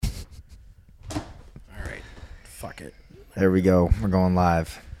Fuck it. There we go. We're going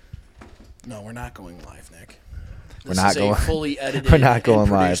live. No, we're not going live, Nick. We're not going. A fully edited We're not going and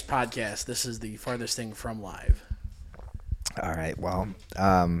produced live. podcast. This is the farthest thing from live. All right. Well,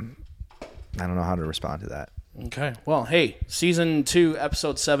 I don't know how to respond to that. Okay. Well, hey, season 2,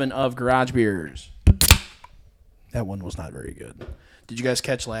 episode 7 of Garage Beers. That one was not very good. Did you guys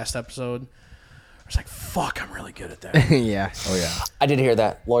catch last episode? I was like, fuck, I'm really good at that. Yeah. Oh, yeah. I did hear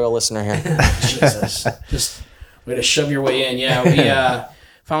that. Loyal listener here. Jesus. Just way to shove your way in. Yeah, we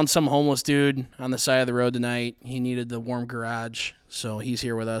found some homeless dude on the side of the road tonight. He needed the warm garage, so he's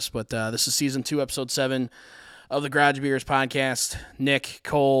here with us. But this is season 2, episode 7 of the Garage Beers podcast. Nick,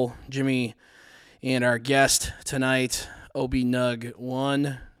 Cole, Jimmy, and our guest tonight, OB Nug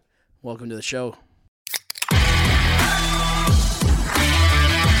 1. Welcome to the show.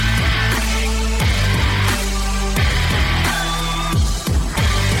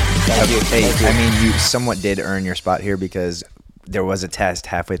 Hey, I mean, you somewhat did earn your spot here because there was a test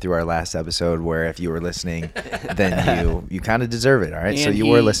halfway through our last episode where if you were listening, then you kind of deserve it, all right? And so you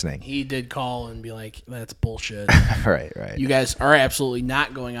were listening. He did call and be like, that's bullshit. Right. You guys are absolutely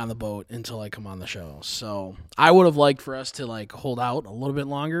not going on the boat until I come on the show. So I would have liked for us to like hold out a little bit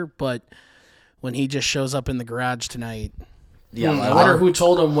longer, but when he just shows up in the garage tonight, I wonder who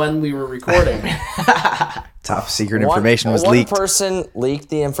told him when we were recording. Top secret information was leaked. One person leaked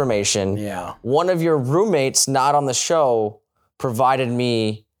the information. Yeah. One of your roommates not on the show provided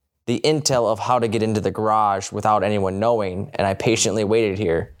me the intel of how to get into the garage without anyone knowing, and I patiently waited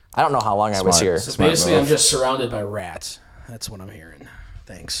here. I don't know how long I was here. So basically, I'm just surrounded by rats. That's what I'm hearing.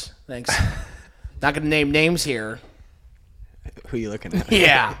 Thanks. Not going to name names here. Who you looking at?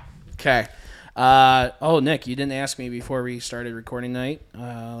 Yeah. Okay. Nick, you didn't ask me before we started recording tonight.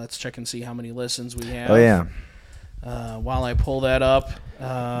 Let's check and see how many listens we have. Oh, yeah. While I pull that up.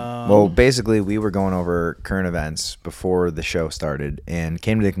 Well, basically, we were going over current events before the show started and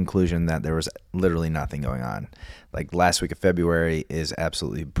came to the conclusion that there was literally nothing going on. Like, last week of February is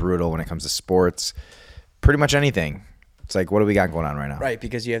absolutely brutal when it comes to sports. Pretty much anything. It's like, what do we got going on right now? Right,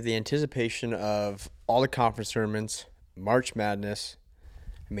 because you have the anticipation of all the conference tournaments, March Madness,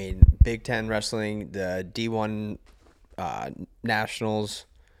 I mean, Big Ten wrestling, the D1 Nationals.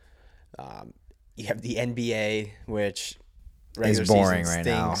 You have the NBA, which is boring right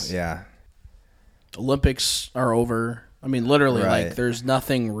now. Yeah. Olympics are over. I mean, literally, Right. like, there's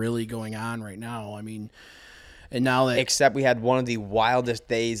nothing really going on right now. I mean, and now that except we had one of the wildest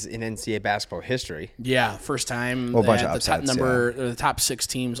days in NCAA basketball history. first time Well, a bunch that of the top upsets, the top 6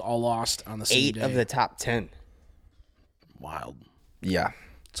 teams all lost on the same 8 day. of the top 10. Wild. Yeah.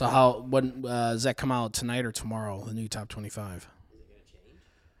 So when does that come out, tonight or tomorrow? The new top 25.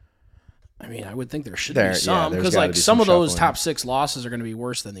 I mean, I would think there should be some there's because gotta like be some of those shuffling. top 6 losses are going to be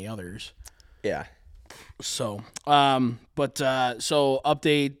worse than the others. Yeah. So, so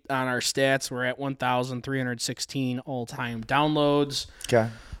update on our stats. We're at 1,316 all-time downloads. Okay.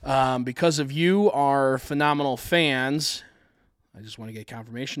 Because of you, our phenomenal fans, I just want to get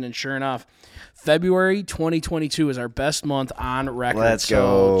confirmation. And sure enough, February 2022 is our best month on record. Let's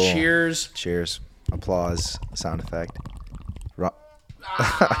so go. Cheers. Cheers. Applause. Sound effect.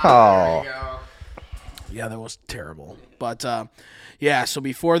 Yeah, that was terrible. But, so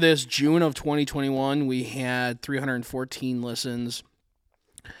before this, June of 2021, we had 314 listens.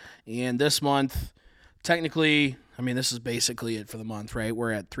 And this month, technically, I mean, this is basically it for the month, right?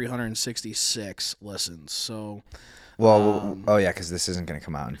 We're at 366 listens. So, because this isn't going to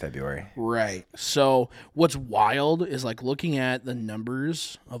come out in February. right. So what's wild is like looking at the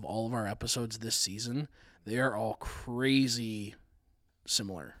numbers of all of our episodes this season. They are all crazy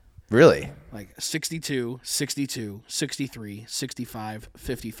similar. Really? Like 62, 62, 63, 65,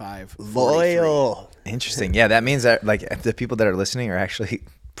 55, 43. Loyal. Interesting. Yeah, that means that like the people that are listening are actually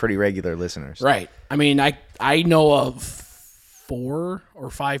pretty regular listeners. Right. I mean, I know of 4 or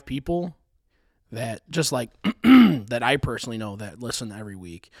 5 people that just like that I personally know that listen every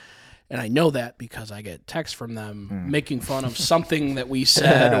week. And I know that because I get texts from them making fun of something that we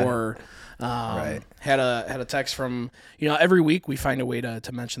said or had a text from, every week we find a way to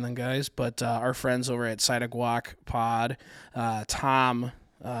mention them guys. But our friends over at Side of Guac Pod, Tom,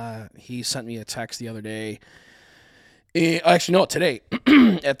 he sent me a text the other day. Today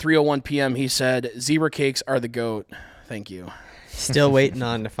at 3:01 p.m. he said, "Zebra cakes are the GOAT." Thank you. Still waiting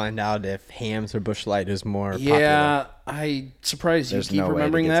on to find out if Hams or Busch Light is more Yeah, popular. I surprised you There's keep no way to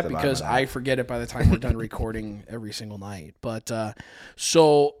remembering get to that the bottom because of that. I forget it by the time we're done recording every single night. But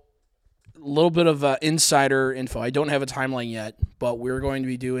so a little bit of insider info. I don't have a timeline yet, but we're going to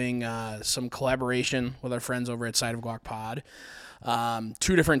be doing some collaboration with our friends over at Side of Guac Pod.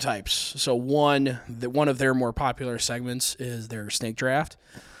 Two different types. So one of their more popular segments is their snake draft,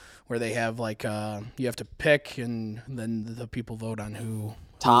 where they have like you have to pick, and then the people vote on who.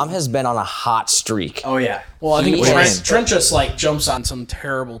 Tom has been on a hot streak. Oh yeah. Well, I think He Trent, is- Trent just like jumps on some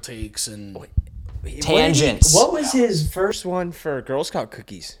terrible takes and. Tangents. What was his first one for Girl Scout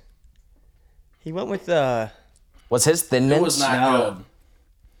cookies? He went with Was his Thin Mints? It was not No. good.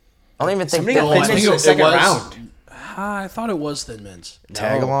 I don't even think somebody Thin got Mints Thin was- Mints in the second round. I thought it was Thin Mints.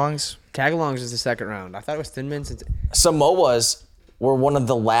 Tagalongs. Tagalongs is the second round. I thought it was Thin Mints. Samoas were one of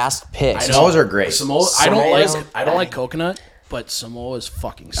the last picks. Those are great. Samoa. Samoa's- I don't like coconut, but Samoa is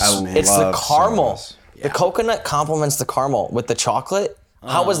fucking sweet. It's the Love caramel. Samoas. The coconut complements the caramel with the chocolate.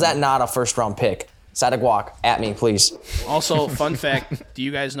 How was that not a first round pick? Sadagwalk, at me, please. Also, fun fact: do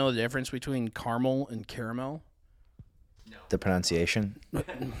you guys know the difference between caramel and caramel? The pronunciation.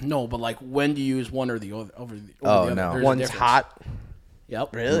 No, but like when do you use one or the other? Over the Oh, other? no. There's a One's difference. hot.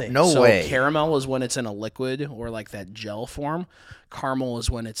 Yep. Really? No So way. caramel is when it's in a liquid or like that gel form. Caramel is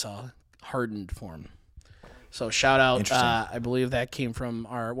when it's a hardened form. So shout out. Interesting. I believe that came from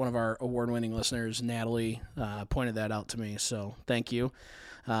one of our award-winning listeners, Natalie, pointed that out to me. So thank you.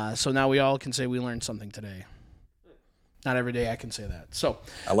 So now we all can say we learned something today. Not every day I can say that. So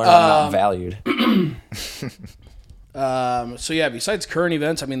I learned I'm not valued. so yeah, besides current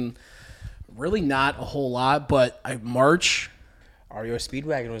events, I mean, really not a whole lot. But March. REO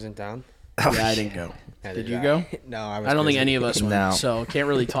Speedwagon was in town. Yeah, I didn't go. Neither Did you I. go? No, I was. I don't think busy. any of us went, No. so can't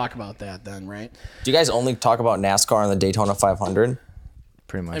really talk about that then, right? Do you guys only talk about NASCAR and the Daytona 500?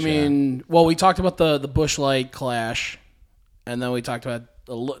 Pretty much. I mean, well, we talked about the Busch Light Clash, and then we talked about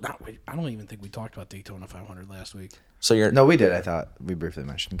I don't even think we talked about Daytona 500 last week. So you're no, we did. I thought we briefly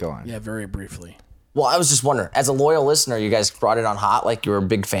mentioned. Go on. Yeah, very briefly. Well, I was just wondering, as a loyal listener, you guys brought it on hot, like you were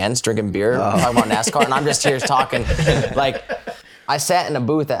big fans, drinking beer, talking about NASCAR, and I'm just here talking. Like, I sat in a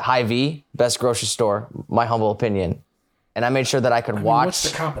booth at Hy-Vee, best grocery store, my humble opinion, and I made sure that I could watch.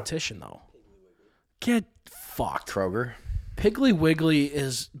 What's the competition though? Get fucked. Kroger. Piggly Wiggly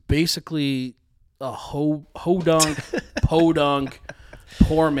is basically a ho-dunk, podunk,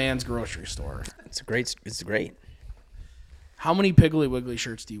 poor man's grocery store. It's great. It's great. How many Piggly Wiggly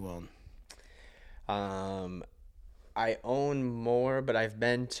shirts do you own? I own more, but I've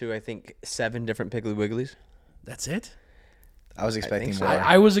been to I think 7 different Piggly Wigglies. That's it? I was expecting so. more.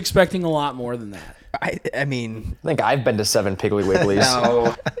 I was expecting a lot more than that. I mean, I think I've been to 7 Piggly Wigglies.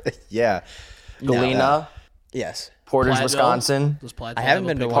 no. Yeah. Galena, Yes. Portage, Platteville? Wisconsin, Does Platteville I haven't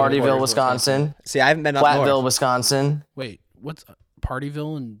have a been to Piggly- one. Partyville, Portage, Wisconsin, See, I haven't been up Platteville, north. Wisconsin. Wait, what's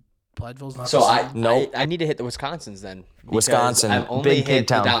Partyville and Platteville's not So the same? Nope. I need to hit the Wisconsins then. because Wisconsin, I've only big pig hit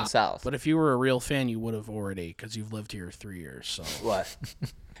the town. down south. But if you were a real fan, you would have already, because you've lived here 3 years. So What?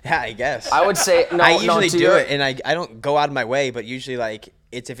 Yeah, I guess. I would say no. I usually to do your- it, and I don't go out of my way, but usually like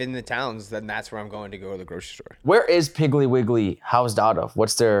it's if in the towns, then that's where I'm going to go to the grocery store. Where is Piggly Wiggly housed out of?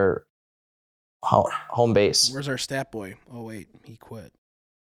 What's their home base? where's our stat boy? Oh wait, he quit.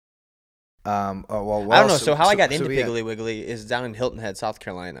 Oh, well, I don't know. So how I got into we- Piggly Wiggly is down in Hilton Head, South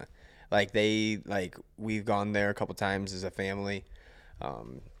Carolina. Like we've gone there a couple times as a family,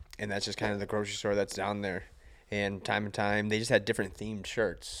 and that's just kind of the grocery store that's down there. And time, they just had different themed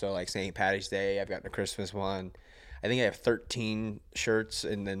shirts. So like St. Patty's Day, I've got the Christmas one. I think I have 13 shirts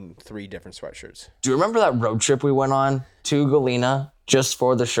and then 3 different sweatshirts. Do you remember that road trip we went on to Galena just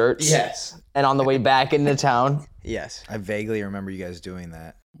for the shirts? Yes. And on the way back into town, Yes. I vaguely remember you guys doing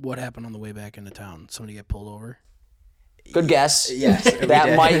that. What happened on the way back into town? Somebody get pulled over? good guess. Yes. we That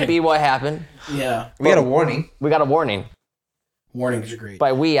did. might be what happened. Yeah. We got a warning. We got a warning. Warnings are great.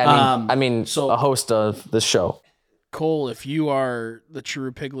 By we, I mean so- a host of the show. Cole, if you are the true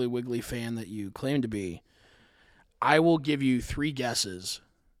Piggly Wiggly fan that you claim to be, I will give you 3 guesses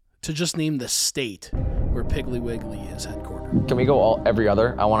to just name the state where Piggly Wiggly is headquartered. Can we go every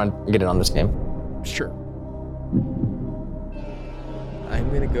other? I want to get in on this game. Sure. I'm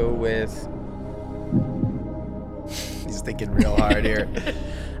going to go with He's thinking real hard here.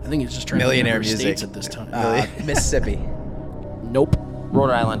 I think it's just trying Millionaire to remember music. states at this time. Mississippi, Nope.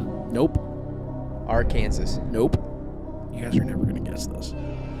 Rhode Island. Nope. Arkansas. Nope. You guys are never going to guess this.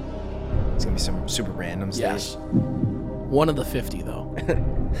 It's gonna be some super random state. Yes. One of the 50, though.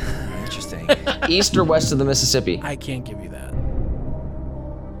 Interesting. East or west of the Mississippi? I can't give you that.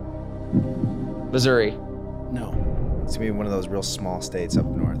 Missouri. No. It's gonna be one of those real small states up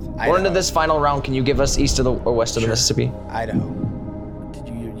north. We're into this final round. Can you give us east of the or west of the Mississippi? Idaho. Did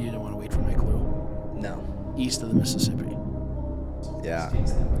you didn't want to wait for my clue? No. East of the Mississippi. Yeah.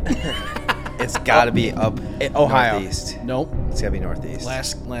 It's gotta be up Ohio. northeast. Nope. It's gotta be northeast.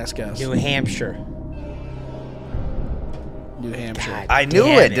 Last guess. New Hampshire. New Hampshire. I knew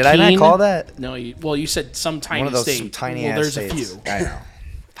it. Did I not Keene? call that? No, you said some tiny One of those state. tiny well, ass there's states. a few. I know.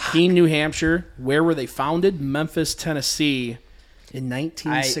 Keene, New Hampshire. Where were they founded? Memphis, Tennessee, in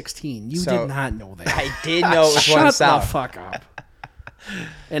 1916. You so- did not know that. I did know it was Shut one the south. fuck up.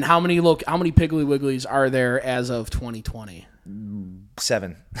 And how many Piggly Wigglies are there as of 2020?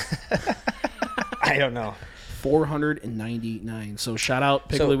 7. I don't know. 499. So shout out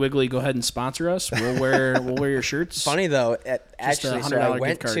Piggly So- Wiggly. Go ahead and sponsor us. We'll wear your shirts. Funny though, actually, so I $100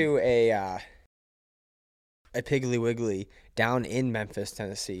 went gift card. to a Piggly Wiggly down in Memphis,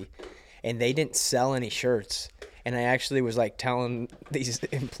 Tennessee, and they didn't sell any shirts. And I actually was like telling these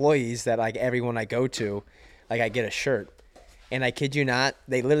employees that like everyone I go to, like I get a shirt. And I kid you not,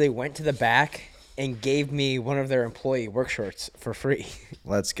 they literally went to the back and gave me one of their employee work shirts for free.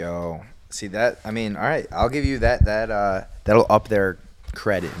 Let's go. See that? I mean, all right. I'll give you that. That'll up their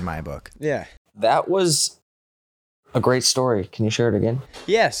credit in my book. Yeah. That was a great story. Can you share it again?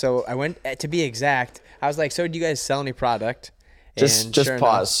 Yeah, so I went, to be exact, I was like, so do you guys sell any product? Just sure enough-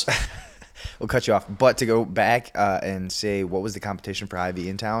 pause. We'll cut you off. But to go back and say what was the competition for Hy-Vee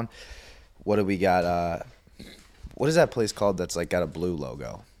in town? What do we got? What is that place called that's like got a blue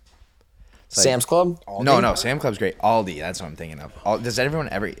logo? It's like- Sam's Club? No, Sam Club's great. Aldi, that's what I'm thinking of. Does everyone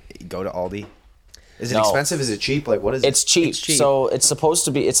ever go to Aldi? Is it No. expensive? Is it cheap? Like what is it? It's cheap. It's cheap. So it's supposed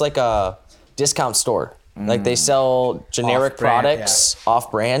to be, it's like a discount store. Like they sell generic Off-brand, products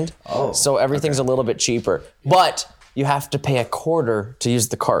off brand. Oh, So everything's a little bit cheaper. But you have to pay a quarter to use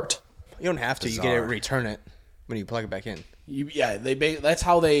the cart. You don't have to. You get to return it when you plug it back in. That's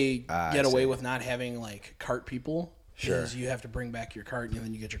how they get I away see. with not having like cart people. Sure. Is you have to bring back your cart and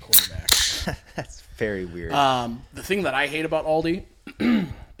then you get your quarter back. That's very weird. The thing that I hate about Aldi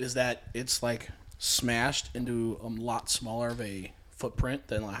is that it's like smashed into a lot smaller of a footprint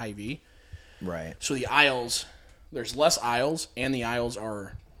than like Hy-Vee. right. So the aisles, there's less aisles, and the aisles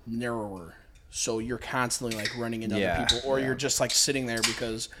are narrower. So you're constantly like running into Yeah, other people, or you're just like sitting there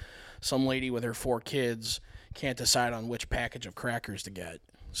because some lady with her 4 kids can't decide on which package of crackers to get.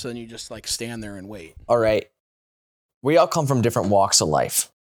 So then you just like stand there and wait. All right. We all come from different walks of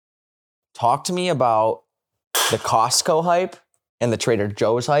life. Talk to me about the Costco hype and the Trader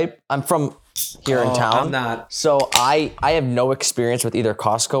Joe's hype. I'm from here in town. I'm not. So I have no experience with either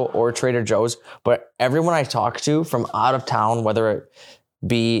Costco or Trader Joe's, but everyone I talk to from out of town, whether it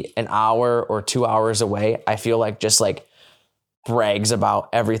be an hour or 2 hours away, I feel like just like brags about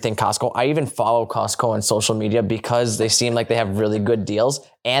everything Costco. I even follow Costco on social media because they seem like they have really good deals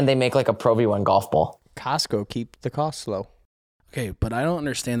and they make like a Pro V1 golf ball. Costco keep the costs low. Okay, but I don't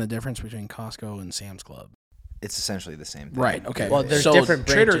understand the difference between Costco and Sam's Club. It's essentially the same thing. Right. Okay. Well, there's so different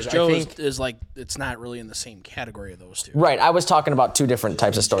Trader branches. I Joe's think- is like it's not really in the same category of those two. Right. I was talking about two different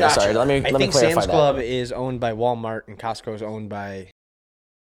types of stores. Gotcha. Sorry. Let me I clarify think Sam's that. Club is owned by Walmart and Costco is owned by.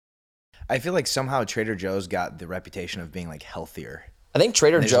 I feel like somehow Trader Joe's got the reputation of being like healthier. I think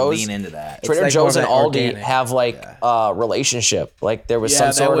Trader They just Joe's lean into that. Trader like Joe's more and of an Aldi organic. have like a relationship. Like there was Yeah, some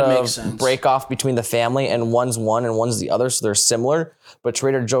that sort would make of sense. break off between the family and one's one and one's the other. So they're similar. But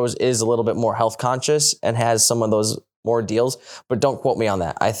Trader Joe's is a little bit more health conscious and has some of those more deals. But don't quote me on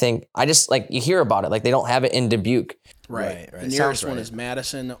that. I think I just like you hear about it. Like they don't have it in Dubuque. Right. Right. The Sounds nearest one right. is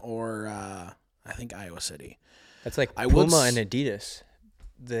Madison or I think Iowa City. That's like I would Puma s- and Adidas.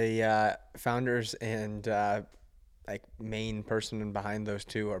 The founders and like main person behind those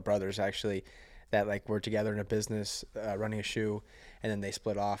two are brothers actually that like were together in a business running a shoe, and then they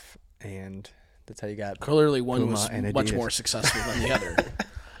split off, and that's how you got. Clearly, one Puma was and much Adidas. more successful than the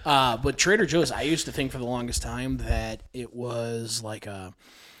other. But Trader Joe's, I used to think for the longest time that it was like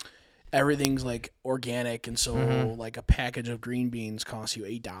everything's like organic, and so like a package of green beans costs you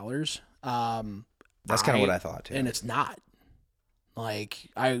 $8. That's kind of what I thought too. And it's not. Like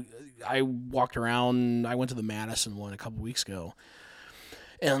I walked around. I went to the Madison one a couple weeks ago,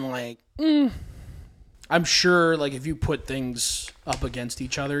 and like I'm sure like if you put things up against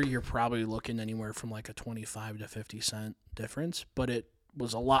each other, you're probably looking anywhere from like a 25 to 50 cent difference. But it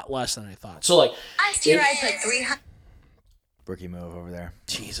was a lot less than I thought. So like Last year I put 300. Rookie move over there.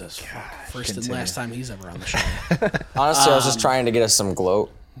 Jesus, fuck, first and continue. last time he's ever on the show. Honestly, I was just trying to get us some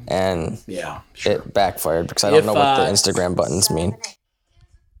gloat and Yeah, sure. it backfired because I don't If, know what the uh, Instagram buttons mean.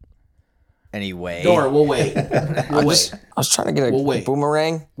 Anyway, Don't worry, we'll wait. We'll wait. I was trying to get We'll a wait.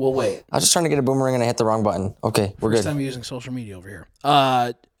 boomerang. We'll wait. I was just trying to get a boomerang and I hit the wrong button. Okay, we're First good. time using social media over here.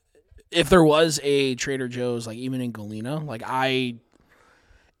 If there was a Trader Joe's, like even in Galena, like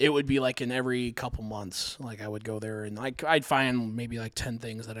it would be like in every couple months, like I would go there and like I'd find maybe like 10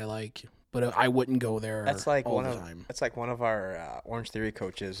 things that I like, but I wouldn't go there That's like all one the of time. that's like one of our Orange Theory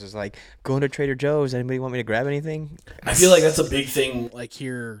coaches is like going to Trader Joe's. Anybody want me to grab anything? I feel like that's a big thing, like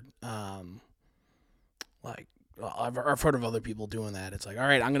here, like I've heard of other people doing that. It's like, all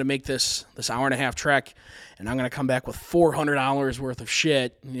right, I'm gonna make this hour and a half trek, and I'm gonna come back with $400 worth of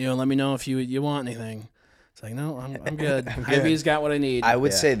shit. Let me know if you want anything. It's like, no, I'm good. Hy-Vee's got what I need. I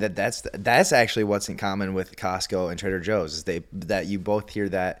would say that's actually what's in common with Costco and Trader Joe's is that you both hear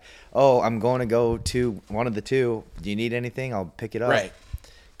that, oh, I'm going to go to one of the two. Do you need anything? I'll pick it up. Right.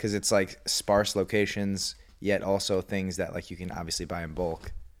 Because it's like sparse locations, yet also things that like you can obviously buy in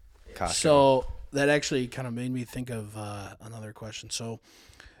bulk. Costco. So that actually kind of made me think of another question. So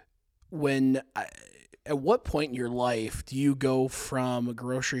at what point in your life do you go from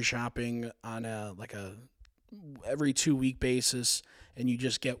grocery shopping on a every 2-week basis and you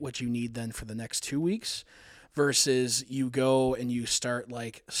just get what you need then for the next 2 weeks versus you go and you start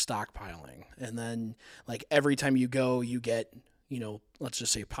like stockpiling and then like every time you go you get, let's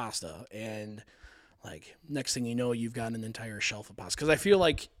just say pasta and like next thing you know you've got an entire shelf of pasta. Because I feel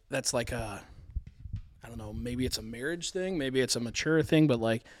like that's like I don't know, maybe it's a marriage thing, maybe it's a mature thing, but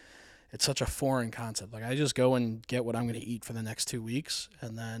like it's such a foreign concept. Like I just go and get what I'm going to eat for the next 2 weeks.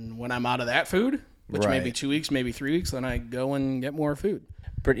 And then when I'm out of that food, which may be 2 weeks, maybe 3 weeks, then I go and get more food.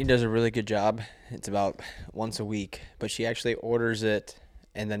 Brittany does a really good job. It's about once a week, but she actually orders it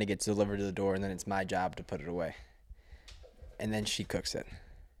and then it gets delivered to the door and then it's my job to put it away. And then she cooks it.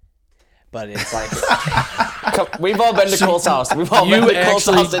 But it's like We've all been to Cole's house. We've all been to Cole's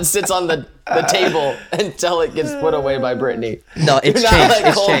house and sits on the table until it gets put away by Brittany. no, it's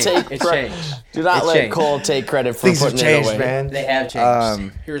changed. It's changed. Do not let Cole take credit for Things have putting changed, it away. man. They have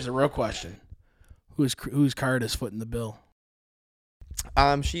changed. Here's a real question. Whose card is footing the bill?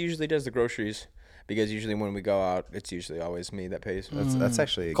 She usually does the groceries because usually when we go out, it's usually always me that pays. That's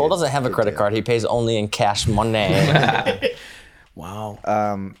actually Cole doesn't have a credit card. He pays only in cash money. Wow.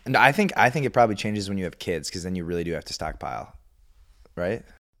 And I think it probably changes when you have kids because then you really do have to stockpile, right?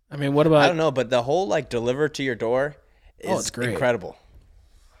 I mean, what about? I don't know, but the whole like deliver to your door is it's great. incredible.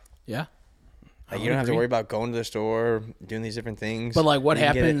 Yeah. Like you don't have to worry about going to the store, doing these different things. But like, what You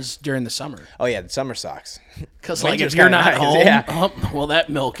can get it. happens during the summer? Oh yeah, the summer sucks. Because like, Winter's if you're kinda not nice, home, yeah. well, that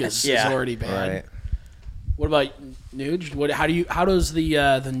milk is already bad. Right. What about Nuge? How does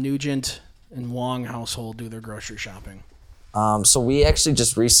the Nugent and Wong household do their grocery shopping? So we actually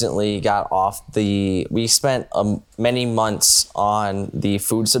just recently got off we spent many months on the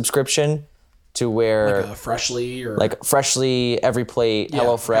food subscription to where Like Freshly or like Freshly, Every Plate,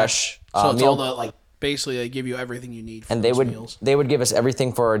 HelloFresh. So it's all the like basically they give you everything you need for and those meals. they would give us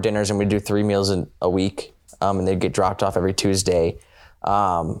everything for our dinners, and we'd do 3 meals in a week, and they'd get dropped off every Tuesday.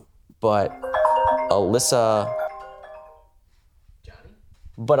 But Alyssa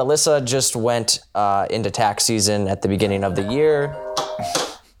just went into tax season at the beginning of the year.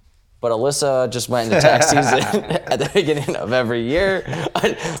 But Alyssa just went into tax season at the beginning of every year.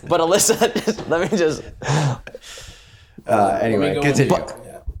 But Alyssa, let me just. Anyway, continue.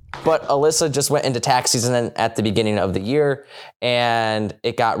 But Alyssa just went into tax season at the beginning of the year, and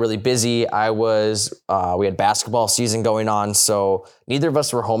it got really busy. We had basketball season going on, so neither of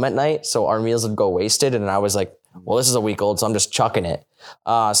us were home at night, so our meals would go wasted. And I was like, well, this is a week old, so I'm just chucking it.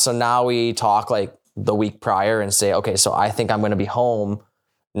 So now we talk like the week prior and say, okay, so I think I'm going to be home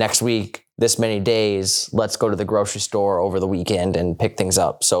next week, this many days. Let's go to the grocery store over the weekend and pick things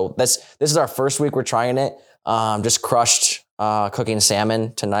up. So this is our first week we're trying it. Just crushed cooking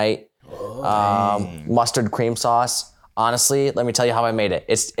salmon tonight. Mustard cream sauce. Honestly, let me tell you how I made it.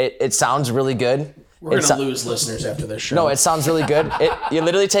 It sounds really good. We're going to lose listeners after this show. No, it sounds really good. You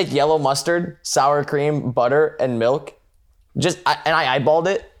literally take yellow mustard, sour cream, butter, and milk. I eyeballed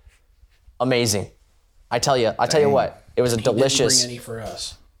it. Amazing. I tell you what. It was a delicious. Didn't bring any for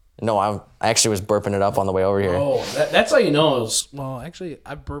us. No, I actually was burping it up on the way over here. Oh, that's how you know. Actually,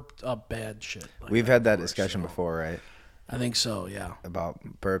 I burped up bad shit. We've had that discussion before, right? I think so. Yeah. About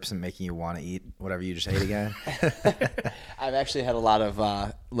burps and making you want to eat whatever you just ate again. I've actually had a lot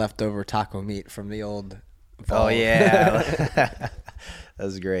of leftover taco meat from the old. Oh yeah, that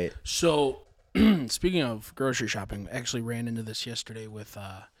was great. So, speaking of grocery shopping, I actually ran into this yesterday with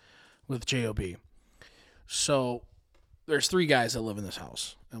JOB. So, there's 3 guys that live in this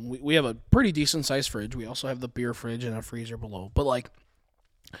house, and we have a pretty decent sized fridge. We also have the beer fridge and a freezer below. But like,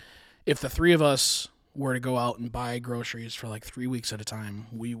 if the 3 of us were to go out and buy groceries for like 3 weeks at a time,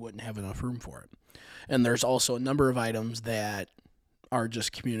 we wouldn't have enough room for it. And there's also a number of items that are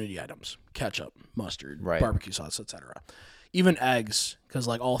just community items: ketchup, mustard, Right. barbecue sauce, etc. even eggs, because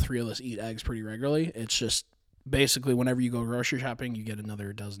like all three of us eat eggs pretty regularly. It's just basically whenever you go grocery shopping, you get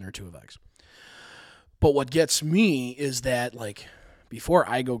another dozen or two of eggs. But what gets me is that like before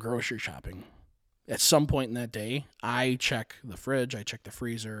I go grocery shopping, at some point in that day, I check the fridge, I check the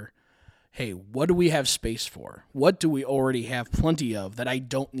freezer. Hey, what do we have space for? What do we already have plenty of that I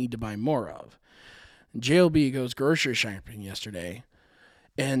don't need to buy more of? JLB goes grocery shopping yesterday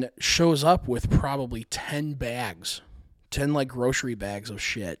and shows up with probably 10 bags, 10 like grocery bags of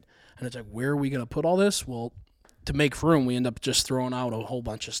shit. And it's like, where are we going to put all this? Well, to make room, we end up just throwing out a whole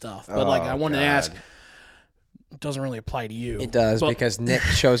bunch of stuff. But like, I wanted to ask, it doesn't really apply to you. It does, because Nick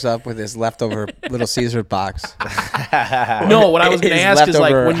shows up with his leftover Little Caesar box. No, what I was going to His ask is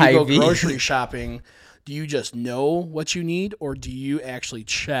like, leftover when you go Hy-Vee. grocery shopping, do you just know what you need, or do you actually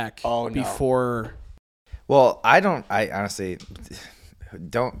check before? Well, I honestly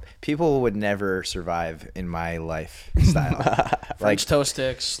don't. People would never survive in my lifestyle. French toast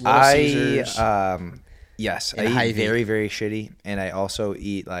sticks, Little Caesars. Yes, And I eat Hy-Vee. very, very shitty, and I also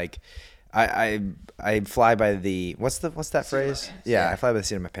eat like I fly by the what's that phrase? Yeah, I fly by the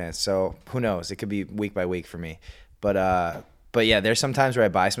seat of my pants. So who knows? It could be week by week for me, but yeah, there's some times where I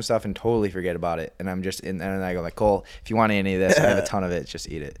buy some stuff and totally forget about it, and I'm just and then I go like, Cole, if you want any of this, I have a ton of it. Just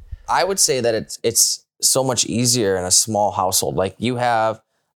eat it. I would say that it's so much easier in a small household. Like you have,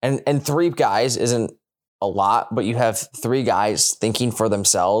 and 3 guys isn't a lot, but you have 3 guys thinking for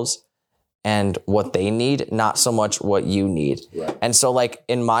themselves and what they need, not so much what you need. Right. And so like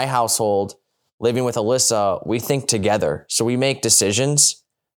in my household, living with Alyssa, we think together. So we make decisions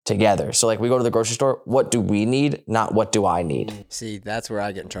together. So like we go to the grocery store, what do we need? Not what do I need? See, that's where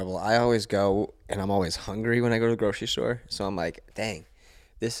I get in trouble. I always go, and I'm always hungry when I go to the grocery store. So I'm like, dang,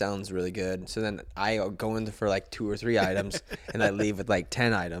 this sounds really good. So then I go in for like 2 or 3 items, and I leave with like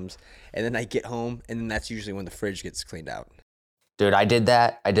 10 items. And then I get home, and then that's usually when the fridge gets cleaned out. Dude, I did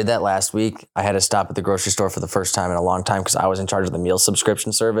that last week. I had to stop at the grocery store for the first time in a long time because I was in charge of the meal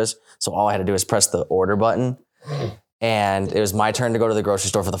subscription service. So all I had to do was press the order button. And it was my turn to go to the grocery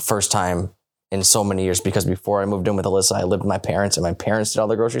store for the first time in so many years, because before I moved in with Alyssa, I lived with my parents, and my parents did all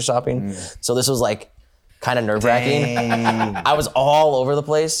the grocery shopping. So this was like kind of nerve-wracking. I was all over the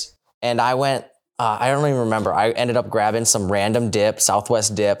place, and I went, I don't even remember. I ended up grabbing some random dip,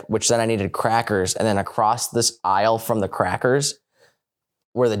 Southwest dip, which then I needed crackers. And then across this aisle from the crackers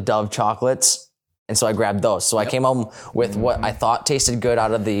were the Dove chocolates. And so I grabbed those. So I came home with what I thought tasted good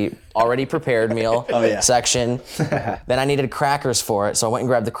out of the already prepared meal section. Then I needed crackers for it. So I went and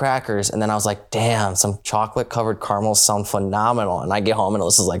grabbed the crackers. And then I was like, damn, some chocolate covered caramels sound phenomenal. And I get home and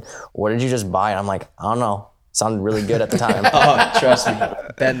Alyssa's like, what did you just buy? And I'm like, I don't know. Sounded really good at the time. Oh, trust me.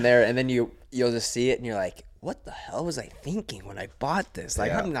 Been there, and then you'll just see it, and you're like, what the hell was I thinking when I bought this?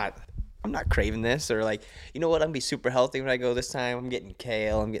 Like, I'm not craving this. Or like, you know what? I'm gonna be super healthy when I go this time. I'm getting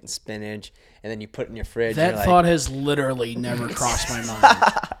kale, I'm getting spinach, and then you put it in your fridge. That and you're thought like, has literally never crossed my mind.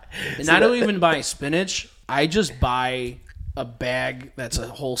 And I don't even buy spinach. I just buy a bag that's a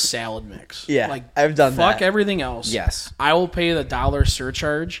whole salad mix. Yeah, like I've done fuck that. everything else. Yes. I will pay the $1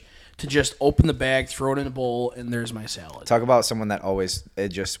 surcharge to just open the bag, throw it in a bowl, and there's my salad. Talk about someone that always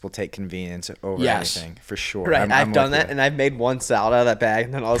just will take convenience over anything, for sure. Right, I'm I've done with that, you. and I've made one salad out of that bag,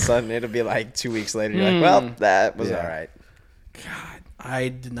 and then all of a sudden it'll be like 2 weeks later, you're like, well, that was all right. God, I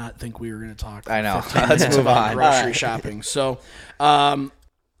did not think we were going to talk. I know. 15 Let's minutes move about on. Grocery All right. shopping. So, I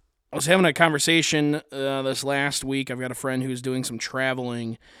was having a conversation this last week. I've got a friend who's doing some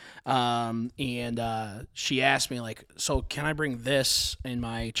traveling, and she asked me like, "So can I bring this in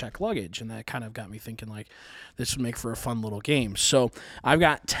my checked luggage?" And that kind of got me thinking like, this would make for a fun little game. So I've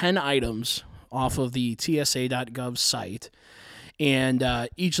got 10 items off of the TSA.gov site. And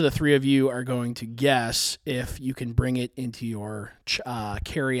each of the 3 of you are going to guess if you can bring it into your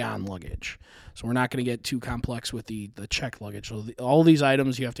carry-on luggage. So we're not going to get too complex with the checked luggage. So all these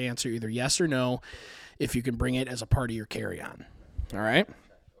items you have to answer either yes or no if you can bring it as a part of your carry-on. All right?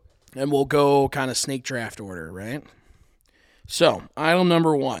 And we'll go kind of snake draft order, right? So item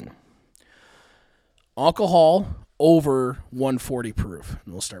number 1. Alcohol over 140 proof.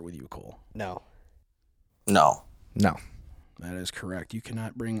 And we'll start with you, Cole. No. No. No. That is correct. You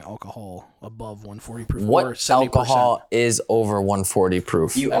cannot bring alcohol above 140 proof. or What 70%. alcohol is over 140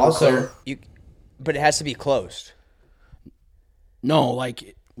 proof? You also, but it has to be closed. No,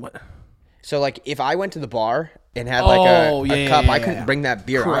 like what? So like if I went to the bar and had like a cup, I couldn't bring that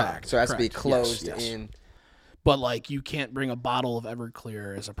beer on. Correct, So it has to be correct. closed Yes. in. But like you can't bring a bottle of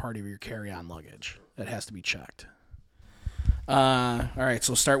Everclear as a part of your carry-on luggage. That has to be checked. All right,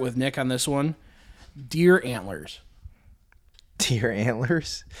 so start with Nick on this one. Deer antlers. Deer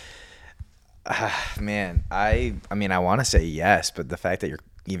antlers. Man, I mean, I want to say yes, but the fact that you're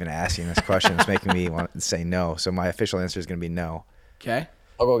even asking this question is making me want to say no. So my official answer is going to be no. Okay.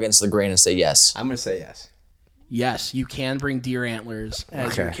 I'll go against the grain and say yes. I'm gonna say yes. Yes, you can bring deer antlers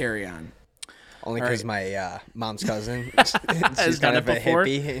as your Okay. carry-on. Only All because right. my mom's cousin, Has she's done kind it of a before?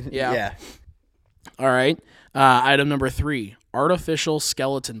 hippie. Yeah. All right. Item number 3, artificial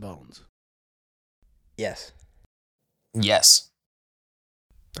skeleton bones. Yes. Yes.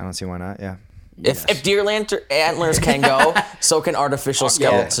 I don't see why not. Yeah. If deer antlers can go, so can artificial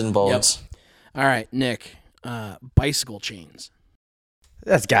skeleton bones. All right, Nick, bicycle chains.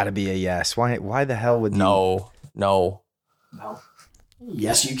 That's got to be a yes. Why the hell would you? No.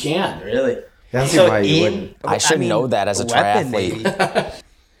 Yes, you can. Really? That's why you wouldn't. I should know that as a triathlete. Maybe.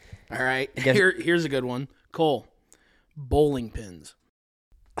 All right, here's a good one. Cole, bowling pins.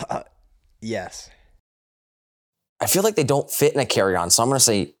 Yes. I feel like they don't fit in a carry-on, so I'm going to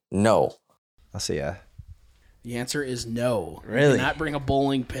say no. I'll say yeah. The answer is no. Really? You cannot bring a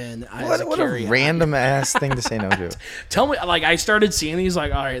bowling pin as What, a what a carry-on. random ass thing to say no to. Tell me, like, I started seeing these,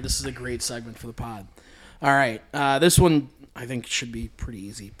 like, all right, this is a great segment for the pod. All right, this one I think should be pretty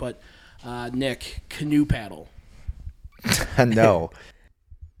easy. But Nick, canoe paddle. No.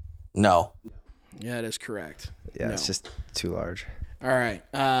 No. Yeah, that is correct. Yeah, No. it's just too large. All right,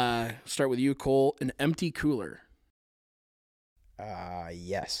 start with you, Cole. An empty cooler.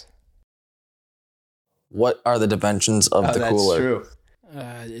 Yes. What are the dimensions of the that's cooler? true.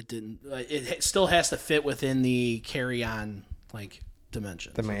 It didn't. It still has to fit within the carry-on like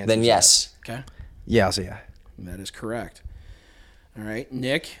dimensions. Then yes. Okay, Yeah, I'll say yeah. that is correct. All right,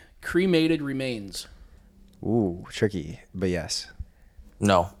 Nick, cremated remains. Ooh, tricky, but yes.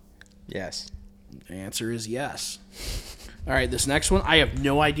 No. Yes. The answer is yes. All right, this next one, I have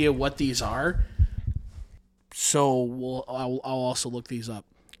no idea what these are, so I'll also look these up.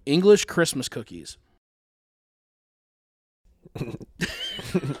 English Christmas cookies.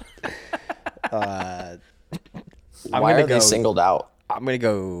 I'm Why gonna are they go- singled out? I'm gonna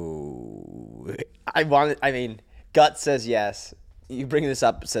go. I mean, gut says yes. You bring this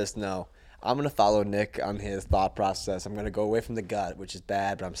up, it says no. I'm gonna follow Nick on his thought process. I'm gonna go away from the gut, which is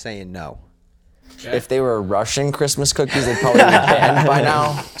bad, but I'm saying no. If they were Russian Christmas cookies, they'd probably be banned by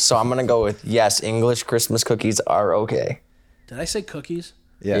now. So I'm going to go with yes, English Christmas cookies are okay. Did I say cookies?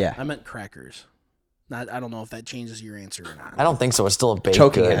 Yeah. Yeah. I meant crackers. I don't know if that changes your answer or not. I don't think so. It's still a baked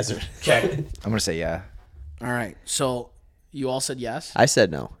Choking good. hazard. Okay. I'm gonna say yeah. All right. So you all said yes? I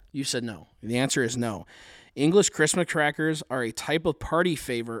said no. You said no. The answer is no. English Christmas crackers are a type of party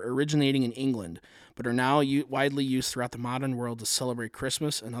favor originating in England, but are now widely used throughout the modern world to celebrate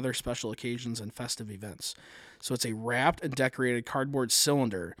Christmas and other special occasions and festive events. So it's a wrapped and decorated cardboard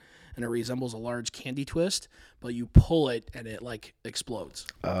cylinder, and it resembles a large candy twist, but you pull it and it like explodes.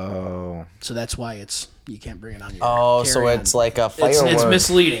 Oh. So that's why you can't bring it on your Oh, so carry-on. it's like a firework. It's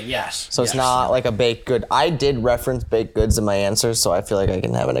misleading, yes. So it's Yes. not like a baked good. I did reference baked goods in my answers, so I feel like I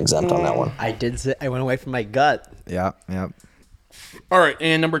can have an exempt on that one. I did say I went away from my gut. Yeah. Yeah. All right,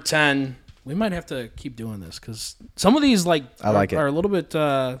 and number 10, we might have to keep doing this because some of these I like it. are a little bit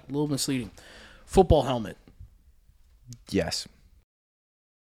little misleading. Football helmet. Yes.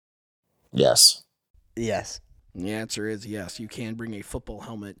 Yes. Yes. The answer is yes. You can bring a football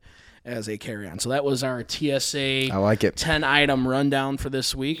helmet as a carry-on. So that was our TSA I like it. 10-item rundown for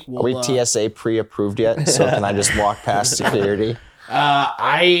this week. Are we TSA pre-approved yet? So can I just walk past security?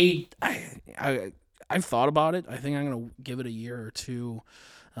 I've thought about it. I think I'm going to give it a year or two.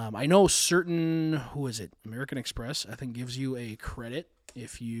 I know certain, who is it? American Express, I think gives you a credit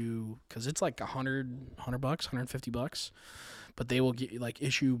if you, because it's like $100, $150, but they will get like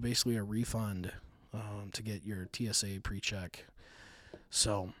issue basically a refund to get your TSA pre-check.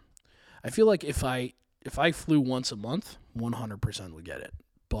 So I feel like if I flew once a month, 100% would get it.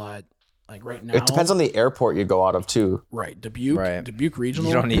 But like right now, It depends on the airport you go out of too. right. Dubuque Regional.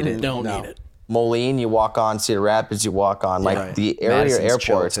 You don't need it. Don't No. need it. Moline, you walk on. Cedar Rapids, you walk on. Like Right. the area Madison's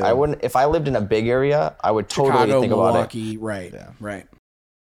chill, airports, too. I wouldn't. If I lived in a big area, I would totally Chicago, think about it. Milwaukee, right, Yeah. right.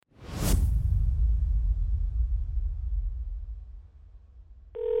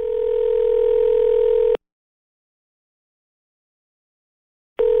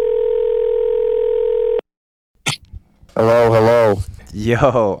 Hello. Yo.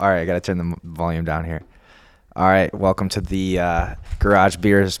 All right. I gotta turn the volume down here. All right. Welcome to the Garage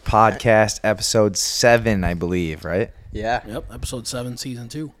Beers podcast, episode 7, I believe. Right. Yeah. Yep, episode 7, season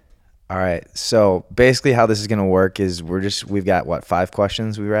 2. All right. So basically, how this is gonna work is we've got 5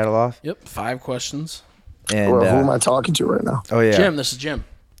 questions we rattle off, Yep, 5 questions. and Who am I talking to right now? oh yeah, Jim, this is Jim.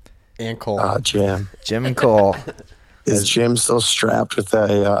 And Cole. Jim. Jim and Cole. Is Jim still strapped with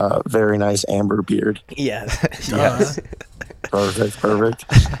a very nice amber beard? Yeah. Yes. Perfect.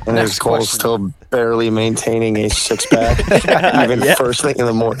 And Next is Cole question. still barely maintaining a six-pack, even first thing in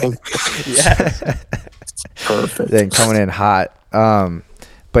the morning? Yeah. Perfect. Then coming in hot.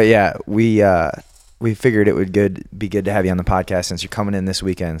 But yeah, we figured it would be good to have you on the podcast since you're coming in this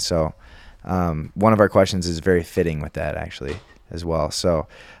weekend. So one of our questions is very fitting with that actually as well. So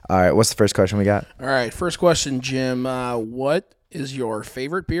all right, what's the first question we got? All right, first question, Jim. What is your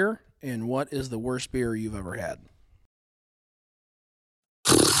favorite beer, and what is the worst beer you've ever had?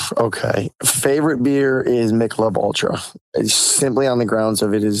 Okay. Favorite beer is Michelob Ultra. It's simply on the grounds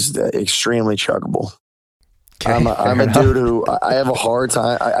of it is extremely chuggable. Okay, I'm fair a enough. dude who I have a hard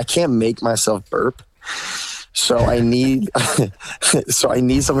time. I can't make myself burp. So I need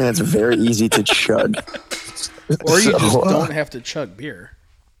something that's very easy to chug. Or you just So, don't have to chug beer.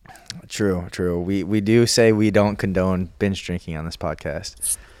 True. We do say we don't condone binge drinking on this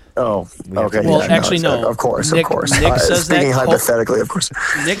podcast. Oh, have to- okay. Well, yeah, actually, no. Of course. Nick says that speaking Cole- hypothetically, of course.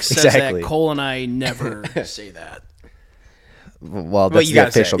 Nick says Exactly. that. Cole and I never say that. Well, that's you the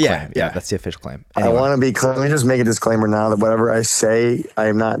gotta say it. official Yeah, claim. yeah. That's the official claim. I Anyway. want to be clear. Let me just make a disclaimer now that whatever I say, I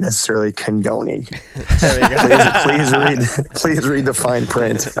am not necessarily condoning. Please read the fine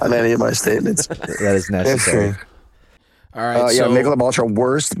print on any of my statements. That is necessary. All right, Yeah, so Michelob Ultra.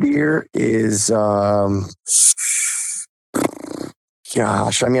 Worst beer is,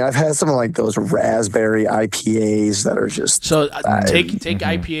 gosh, I mean, I've had some of like those raspberry IPAs that are just. take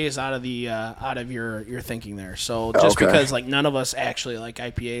IPAs out of your thinking there. So just Okay. because like none of us actually like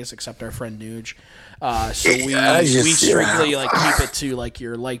IPAs except our friend Nuge, so we I just- we strictly like keep it to like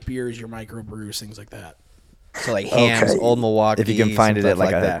your light beers, your microbrews, things like that. So like Hams, Okay. Old Milwaukee. If you can find it some at like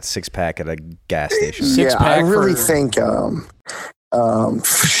stuff a that. 6-pack at a gas station. Six Yeah, I pack really for- think.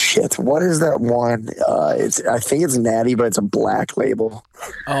 Shit. What is that one? I think it's Natty, but it's a black label.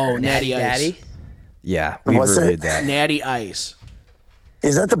 Oh, Natty Ice. Yeah, we've What's that? reviewed that. Natty Ice.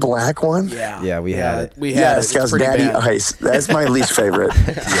 Is that the black one? Yeah. Yeah, we had it. We had Yes, it. It's guys, pretty Natty bad. Ice. That's my least favorite.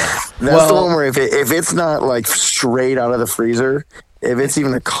 That's Well- the one where if it's not like straight out of the freezer, if it's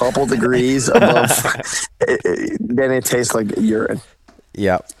even a couple degrees above, then it tastes like urine.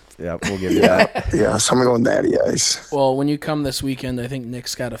 Yep, we'll give you that. Yeah, so I'm gonna go Natty Ice. Well, when you come this weekend, I think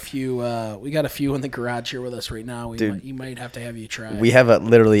Nick's got a few. We got a few in the garage here with us right now. You might have to have you try. We have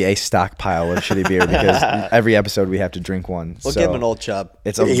literally a stockpile of shitty beer because every episode we have to drink one. We'll so give him an old chub.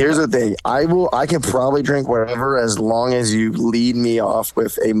 It's a, Here's the thing. I can probably drink whatever as long as you lead me off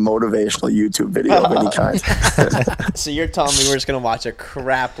with a motivational YouTube video of any kind. So you're telling me we're just gonna watch a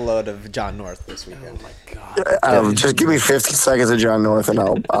crap load of John North this weekend? Oh my God. Just give me 50 seconds of John North and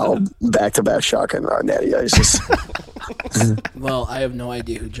I'll back-to-back shotgun Natty Ices. Well, I have no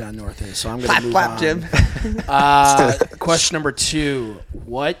idea who John North is, so I'm going Clap, to move clap, on. Jim. Question number 2.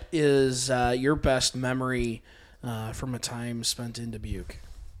 What is your best memory from a time spent in Dubuque?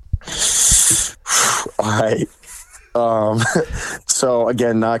 All right. So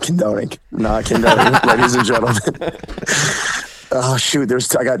again, not condoning, ladies and gentlemen. Oh shoot,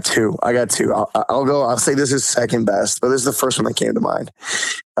 I got two. I'll say this is second best, but this is the first one that came to mind.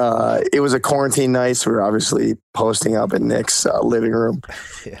 It was a quarantine night, so we were obviously posting up in Nick's living room.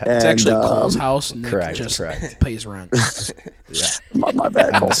 yeah. It's actually Cole's house. Nick correct, just correct. pays rent. My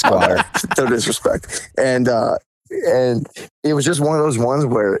bad, Cole. squatter. No disrespect. And it was just one of those ones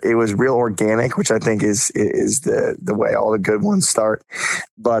where it was real organic, which I think is the way all the good ones start.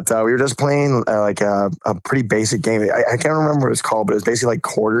 But we were just playing like a pretty basic game. I can't remember what it's called, but it was basically like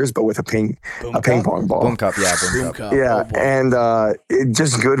quarters, but with a ping pong ball. Boom cup, yeah, boom Boom cup. cup. Yeah, Oh, boy. and it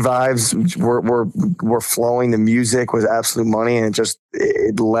just good vibes. We're flowing. The music was absolute money, and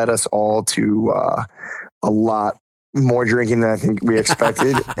it led us all to a lot more drinking than I think we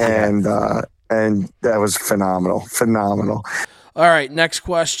expected, and that was phenomenal. All right, next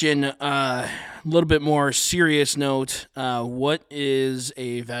question. A little bit more serious note. What is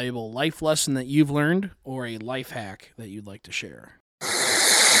a valuable life lesson that you've learned or a life hack that you'd like to share?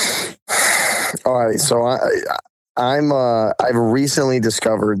 All right, so I've recently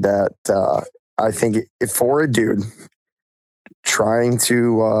discovered that I think for a dude trying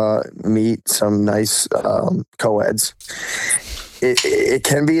to meet some nice co-eds, it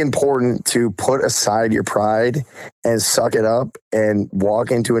can be important to put aside your pride and suck it up and walk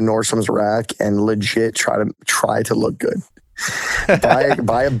into a Nordstrom's rack and legit try to look good.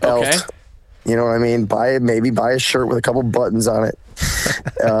 Buy a belt. Okay. You know what I mean? Maybe buy a shirt with a couple buttons on it.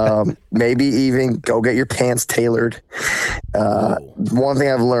 Maybe even go get your pants tailored. One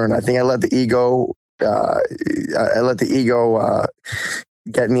thing I've learned, I think I let the ego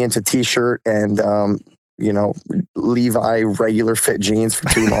get me into t-shirt and Levi regular fit jeans for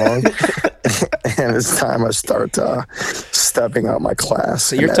too long. And it's time I start stepping out my class.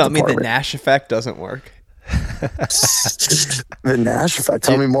 So you're telling me the Nash effect doesn't work? The Nash effect.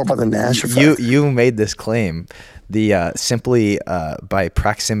 Tell me more about the Nash effect. You made this claim. The simply by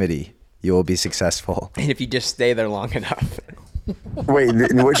proximity, you will be successful. And if you just stay there long enough. Wait,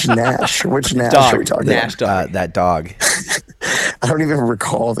 which Nash? Which Nash dog, are we talking Nash about? dog. That dog. I don't even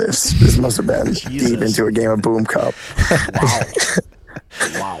recall this. This must have been deep into a game of Boom Cup.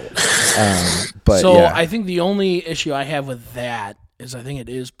 Wow. But so yeah. I think the only issue I have with that is I think it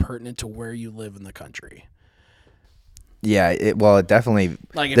is pertinent to where you live in the country. Yeah, it definitely,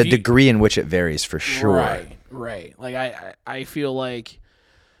 Like, if the you- degree in which it varies for sure. Right. Like I feel like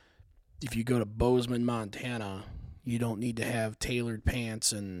if you go to Bozeman, Montana, you don't need to have tailored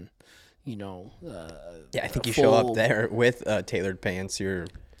pants and Yeah, I think you show up there with tailored pants. You're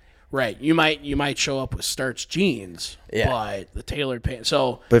right. You might show up with starched jeans, but the tailored pants.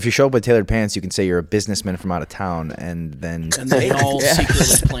 So But if you show up with tailored pants, you can say you're a businessman from out of town, and then they all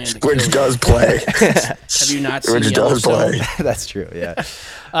secretly plan to kill Which you. does play. Have you not seen Which does Yellowstone? play. that's true. Yeah.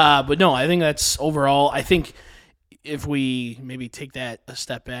 But no, I think that's overall. I think if we maybe take that a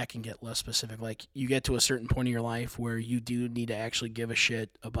step back and get less specific, like you get to a certain point in your life where you do need to actually give a shit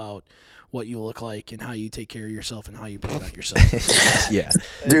about what you look like and how you take care of yourself and how you present yourself. Yeah.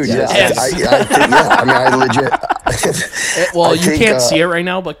 Dude, yeah. Yes. I think, I mean, I legit. Well, I you think, can't see it right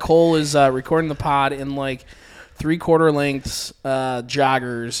now, but Cole is recording the pod in like 3/4 lengths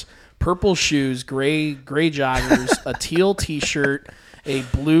joggers, purple shoes, gray joggers, a teal T-shirt, a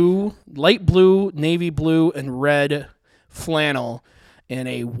light blue, navy blue, and red flannel, and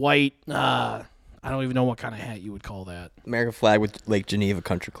a white. I don't even know what kind of hat you would call that. American flag with Lake Geneva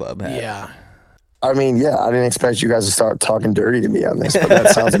Country Club hat. Yeah. I mean, yeah, I didn't expect you guys to start talking dirty to me on this, but that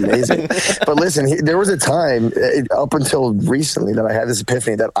sounds amazing. But listen, there was a time up until recently that I had this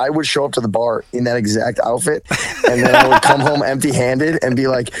epiphany that I would show up to the bar in that exact outfit, and then I would come home empty-handed and be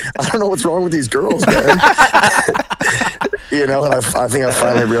like, I don't know what's wrong with these girls, man. And I think I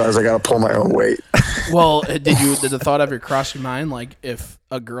finally realized I got to pull my own weight. Well, did the thought ever cross your mind, like if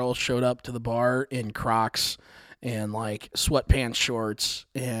a girl showed up to the bar in Crocs and like sweatpants, shorts,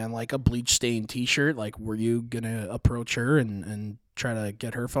 and like a bleach stained T-shirt, like were you gonna approach her and try to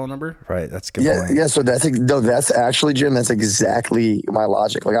get her phone number? Right. That's a good Yeah, point. yeah. So that's actually, Jim. That's exactly my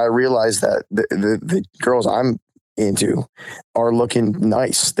logic. Like I realized that the girls I'm into are looking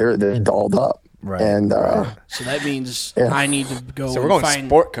nice. They're dolled up. Right. And So that means Yeah. I need to go. So we're and going find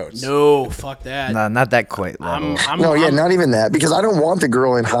sport coats. No, fuck that. No, not that quite level. I'm not even that, because I don't want the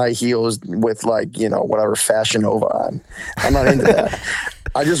girl in high heels with whatever Fashion Nova on. I'm not into that.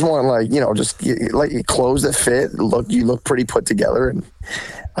 I just want just like clothes that fit. You look pretty put together, and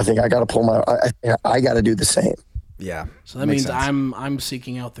I think I got to pull I got to do the same. Yeah. So that Makes means sense. I'm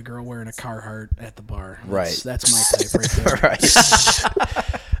seeking out the girl wearing a Carhartt at the bar. Right. That's my type right there. Right.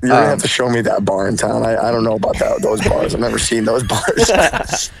 You're gonna have to show me that bar in town. I don't know about those bars. I've never seen those bars.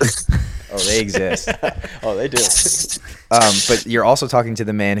 Oh, they exist. Oh, they do. But you're also talking to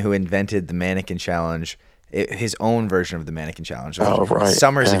the man who invented the mannequin challenge, his own version of the mannequin challenge. Oh, right.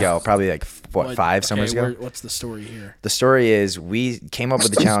 Summers Yeah. ago, probably like five summers ago. What's the story here? The story is we came up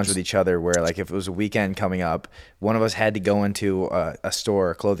with the challenge with each other where, like, if it was a weekend coming up, one of us had to go into a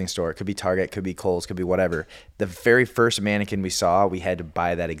store, a clothing store. It could be Target, could be Kohl's, could be whatever. The very first mannequin we saw, we had to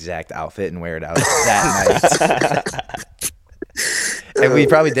buy that exact outfit and wear it out that night. And we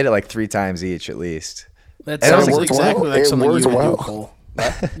probably did it like 3 times each at least. That And it sounds worked exactly well. like It something you worked would well. do, Cole.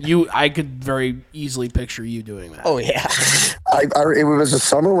 I could very easily picture you doing that. Oh, yeah. It was a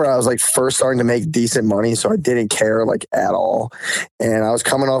summer where I was like first starting to make decent money, so I didn't care like at all. And I was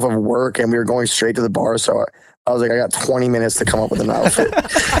coming off of work, and we were going straight to the bar, so I was like, I got 20 minutes to come up with an outfit.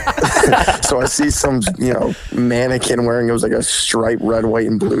 So I see some, mannequin wearing, it was like a striped red, white,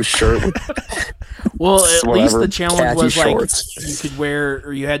 and blue shirt with Well, at least whatever, the challenge khaki was like shorts. you could wear,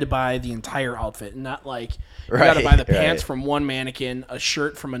 or you had to buy the entire outfit, and not like you Right, got to buy the right. pants from one mannequin, a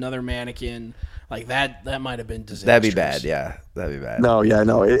shirt from another mannequin. Like that might have been disastrous. That'd be bad, yeah. That'd be bad. No, yeah,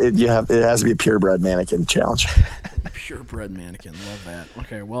 no. It has to be a purebred mannequin challenge. Purebred mannequin. Love that.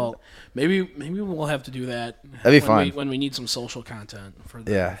 Okay, well, maybe we'll have to do that. That'd be when fun. when we need some social content for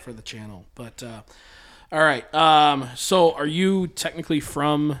the Yeah. for the channel. But all right. So are you technically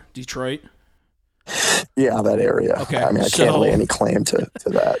from Detroit? Yeah, that area. Okay, I mean, I so- can't lay any claim to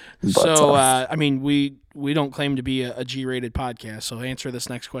that. But, So I mean, we don't claim to be a G-rated podcast. So answer this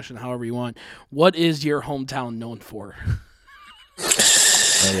next question however you want. What is your hometown known for?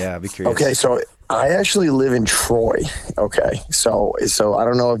 Yeah, I'd be curious. Okay, so I actually live in Troy. Okay, so I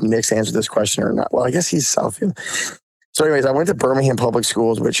don't know if Nick's answered this question or not. Well, I guess he's Southfield. So, anyways, I went to Birmingham Public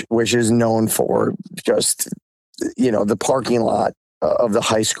Schools, which is known for just the parking lot of the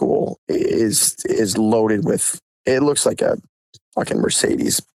high school is loaded with. It looks like a fucking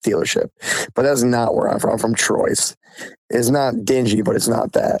Mercedes dealership, but that's not where I'm from. I'm from Troy. It's not dingy, but it's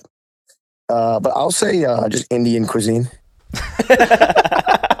not that. But I'll say just Indian cuisine.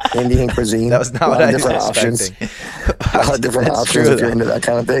 Indian cuisine. That was not what I was options. expecting. A lot of different That's options true, if you're though. into that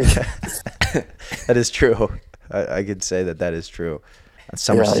kind of thing. That is true. I could say that is true.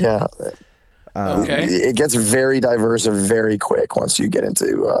 Yeah. Okay. It gets very diverse and very quick once you get into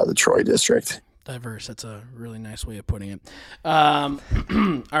the Troy district. Diverse. That's a really nice way of putting it. All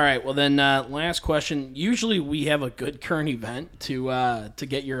right. Well, then, last question. Usually, we have a good current event to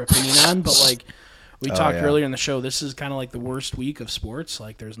get your opinion on, but like we talked earlier in the show, this is kind of like the worst week of sports.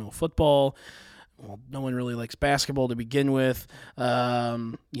 Like, there's no football. Well, no one really likes basketball to begin with.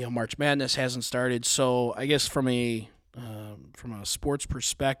 March Madness hasn't started, so I guess from a sports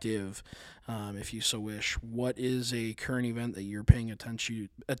perspective, if you so wish, what is a current event that you're paying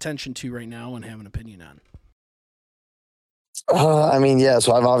attention to right now and have an opinion on?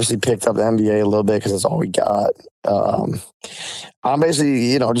 So I've obviously picked up the NBA a little bit because that's all we got. I'm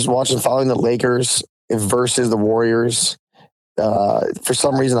basically, just following the Lakers versus the Warriors. For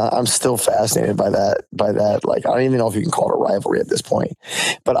some reason, I'm still fascinated by that. Like, I don't even know if you can call it a rivalry at this point.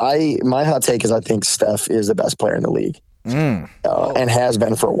 But my hot take is I think Steph is the best player in the league. And has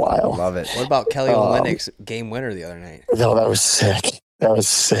been for a while. Love it. What about Kelly Olynyk's game winner the other night? No, that was sick.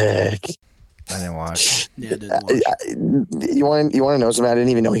 I didn't watch. Yeah, I didn't watch. You want to know something? I didn't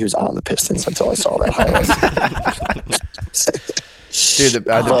even know he was on the Pistons until I saw that highlight. Dude,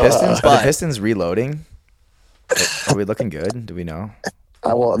 are the Pistons reloading? Are we looking good? Do we know?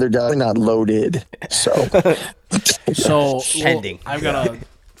 Well, they're definitely not loaded. So Pending. I've got a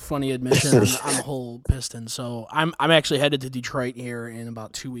funny admission on the whole Pistons. So I'm actually headed to Detroit here in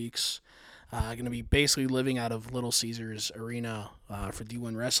about 2 weeks. Going to be basically living out of Little Caesars Arena for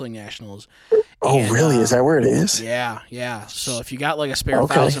D1 Wrestling Nationals. And, really? Is that where it is? Yeah. So if you got like a spare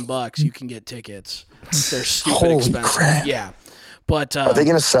Okay. $1,000, you can get tickets. They're stupid Holy expensive. crap. Yeah, but Are they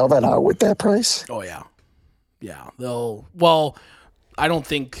going to sell that out with that price? oh yeah. They'll. Well, I don't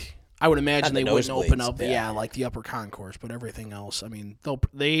think. I would imagine Not the they wouldn't open nosebleeds, up, like the upper concourse, but everything else. I mean,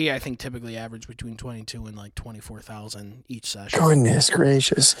 I think typically average between 22 and like 24,000 each session. Goodness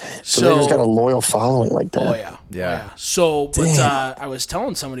gracious! So they just got a loyal following like that. Oh yeah. Yeah. So, but Damn. I was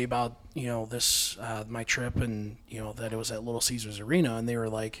telling somebody about this my trip and that it was at Little Caesars Arena, and they were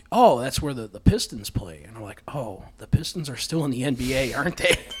like, "Oh, that's where the Pistons play," and I'm like, "Oh, the Pistons are still in the NBA, aren't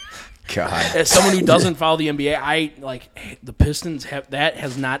they?" God. As someone who doesn't follow the NBA, I like the Pistons that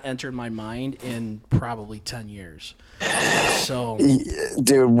has not entered my mind in probably 10 years. So,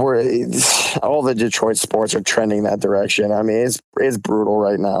 Dude, all the Detroit sports are trending that direction. I mean, it's brutal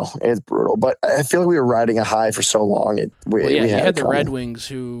right now. It's brutal, but I feel like we were riding a high for so long. you had the Red Wings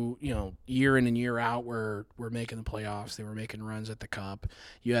who, year in and year out were making the playoffs. They were making runs at the Cup.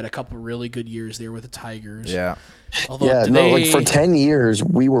 You had a couple really good years there with the Tigers. Yeah. Although like for 10 years,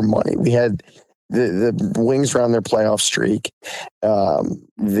 we were money. We had the Wings were on their playoff streak.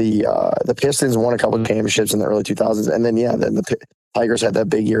 The Pistons won a couple of championships in the early 2000s, and then the Tigers had that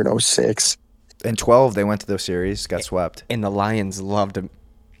big year in 06. In 12, they went to the series, got swept. And the Lions love to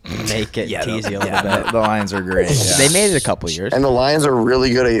make it tease you a little Yeah, bit. the Lions are great. Yeah. They made it a couple years. And the Lions are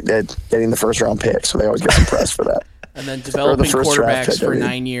really good at getting the first round pick, so they always get some press for that. And then developing first draft quarterbacks pick, for I mean.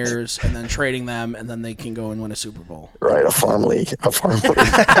 9 years, and then trading them, and then they can go and win a Super Bowl. Right, a farm league. But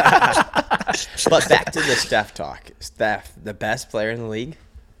back to the Steph talk. Steph, the best player in the league?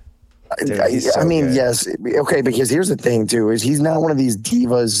 Dude, he's so good. Yes. Okay, because here's the thing, too, is he's not one of these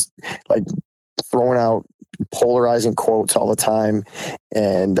divas, like, throwing out polarizing quotes all the time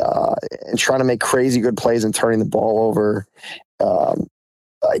and trying to make crazy good plays and turning the ball over.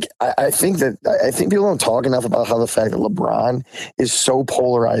 I think people don't talk enough about how the fact that LeBron is so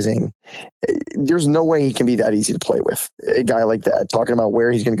polarizing. There's no way he can be that easy to play with. A guy like that, talking about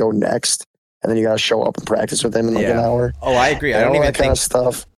where he's going to go next, and then you got to show up and practice with him in like an hour. Oh, I agree. I And don't all even that kind think of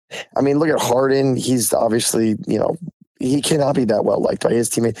stuff. I mean, look at Harden. He's obviously, he cannot be that well liked by his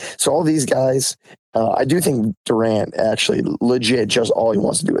teammates. So all these guys, I do think Durant actually legit just all he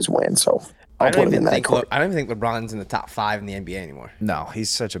wants to do is win. So I I'll don't put him in even that think court. I don't even think LeBron's in the top 5 in the NBA anymore. No, he's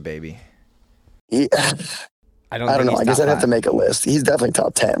such a baby. I I don't don't know. he's I guess top I'd have to 5. make a list. He's definitely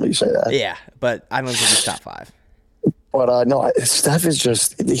top 10 when you say that. Yeah, but I don't think he's top 5. But no, Steph is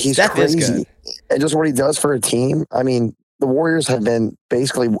just, he's Steph is crazy. good. And just what he does for a team. I mean, the Warriors have been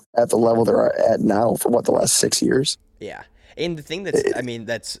basically at the level they're at now for the last 6 years. Yeah. And the thing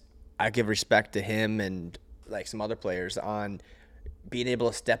I give respect to him and like some other players on being able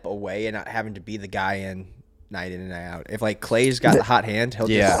to step away and not having to be the guy in and night out. If like Clay's got the hot hand, he'll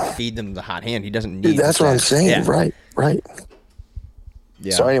just feed them the hot hand. He doesn't need. Dude, that's what I'm saying. Yeah. Right.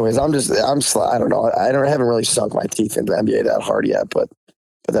 Yeah. So, anyways, I don't know. I haven't really sunk my teeth into NBA that hard yet, but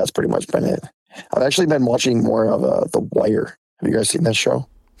that's pretty much been it. I've actually been watching more of The Wire. Have you guys seen that show?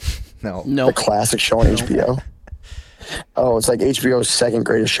 No. The classic show on HBO. Oh, it's like HBO's second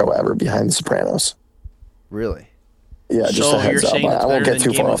greatest show ever, behind The Sopranos. Really? Yeah, just So a heads you're up. saying it's I won't better get than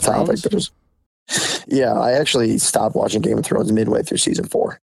too Game far of off topic. Thrones? Yeah, I actually stopped watching Game of Thrones midway through season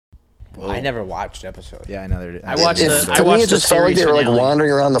 4. I never watched episodes. Yeah, I know. I watched To me, it the just felt like series they were like finale.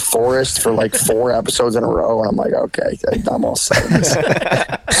 wandering around the forest for like 4 episodes in a row, and I'm like, okay, I'm all set.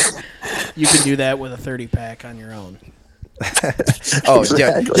 You can do that with a 30-pack on your own. Oh, Exactly.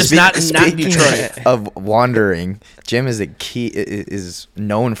 yeah. Just not in Speaking Detroit. of wandering, Jim is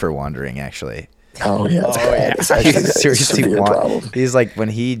known for wandering. Actually, Oh yeah, it's bad. It's actually he's a seriously severe problem. He's like when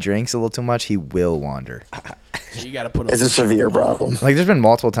he drinks a little too much, he will wander. So you got to put It's a severe problem. Like there's been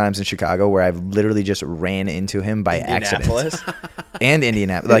multiple times in Chicago where I've literally just ran into him by accident. Indianapolis. And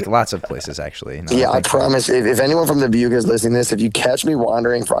Indianapolis, like lots of places actually. No, Yeah, I like- promise. If anyone from the Buga is listening to this, if you catch me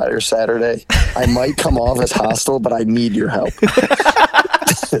wandering Friday or Saturday, I might come off as hostile, but I need your help.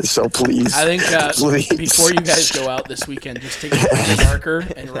 So please, I think please. before you guys go out this weekend, just take a marker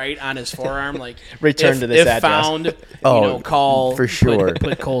and write on his forearm, like Return to this if address. found, Oh, call for sure.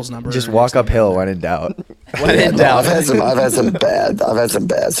 Put Cole's number. Just or walk something. uphill when in doubt. When in No, doubt. I've had some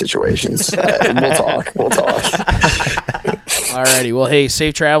bad situations. We'll talk. Alrighty, well, hey,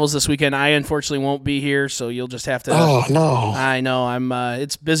 safe travels this weekend. I unfortunately won't be here, so you'll just have to. Oh no. I know.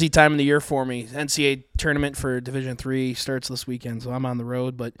 It's busy time of the year for me. NCAA tournament for Division III starts this weekend, so I'm on the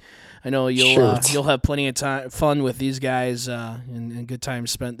road. But I know you'll have plenty of fun with these guys and good time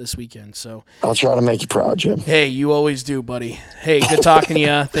spent this weekend. So I'll try to make you proud, Jim. hey, you always do, buddy. Hey, good talking to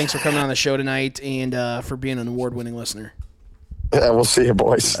you. Thanks for coming on the show tonight and for being an award-winning listener. Yeah, we'll see you,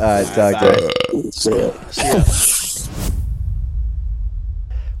 boys. Doctor. See ya.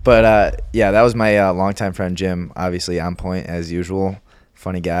 But yeah, that was my longtime friend Jim. Obviously on point as usual.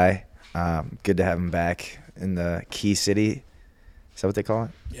 Funny guy. Good to have him back in the Key City. Is that what they call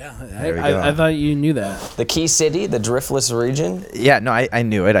it? Yeah, There we go. I thought you knew that. The Key City, the Driftless region. Yeah, no, I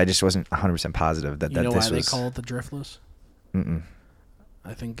knew it. I just wasn't 100% positive that You know this why was. they call it the Driftless? Mm-mm.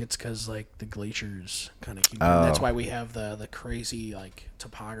 I think it's because like the glaciers kind of keep. Oh. That's why we have the crazy like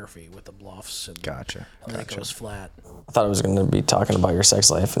topography with the bluffs and Gotcha. and then it goes flat. I thought I was going to be talking about your sex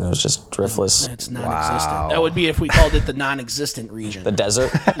life, and it was just driftless. It's non-existent. Wow. That would be if we called it the non-existent region. The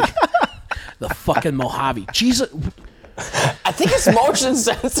desert. The fucking Mojave. Jesus. I think it's motion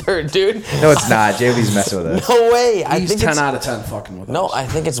censored, dude. No, it's not. JB's messing with us. No way. I He's think 10 it's out of 10 fucking with no. us. I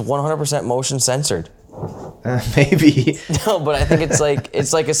think it's 100% motion censored. Maybe. No, but I think it's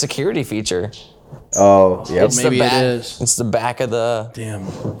like a security feature. Oh, yep. It's Maybe the it back, is. It's the back of the. Damn.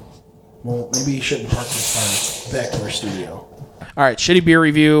 Well, maybe you shouldn't park this car back to our studio. All right, shitty beer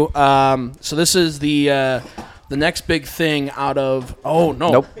review. So this is the next big thing out of. Oh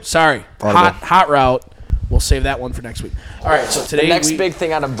no, Nope. Sorry, hot route. We'll save that one for next week. All right, so today The next big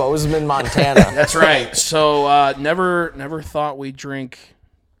thing out of Bozeman, Montana. That's right. So never thought we'd drink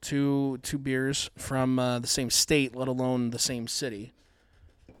two beers from the same state, let alone the same city.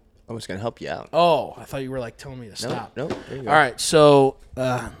 I was gonna help you out. Oh, I thought you were like telling me to stop. No, there you go. All right, so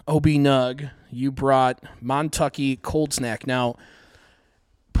OB Nug, you brought Montucky Cold Snack. Now,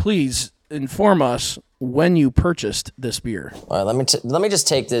 please inform us when you purchased this beer. All right, let me just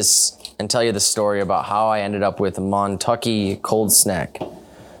take this and tell you the story about how I ended up with Montucky Cold Snack,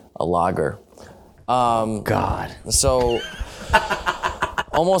 a lager. God. So,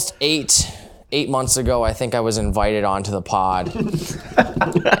 almost eight months ago, I think I was invited onto the pod,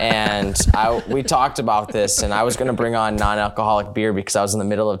 and we talked about this, and I was going to bring on non-alcoholic beer because I was in the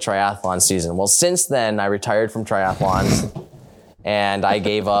middle of triathlon season. Well, since then, I retired from triathlons, and I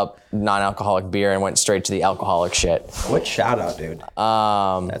gave up non-alcoholic beer and went straight to the alcoholic shit. What shout out, dude?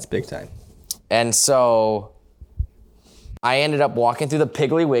 That's big time. And so I ended up walking through the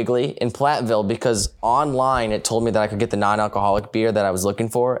Piggly Wiggly in Platteville because online it told me that I could get the non-alcoholic beer that I was looking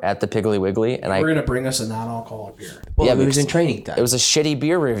for at the Piggly Wiggly. And We're gonna bring us a non-alcoholic beer. Well, Yeah, it was because in training time. it was a shitty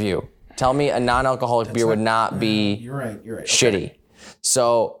beer review. Tell me a non-alcoholic beer would not be You're right. shitty.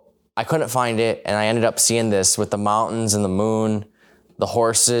 So I couldn't find it, and I ended up seeing this with the mountains and the moon, the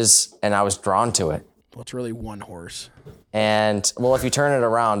horses, and I was drawn to it. Well, it's really one horse. And well, if you turn it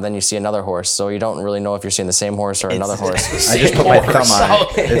around, then you see another horse. So you don't really know if you're seeing the same horse or another horse. I just put my thumb on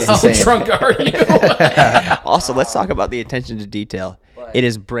it. It's the How same. drunk are you? Also, let's talk about the attention to detail. It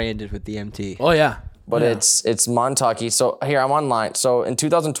is branded with the MT. Oh yeah. But it's Montucky. So here, I'm online. So in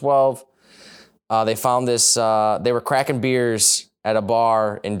 2012, they found this. They were cracking beers at a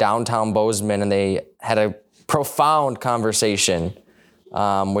bar in downtown Bozeman, and they had a profound conversation,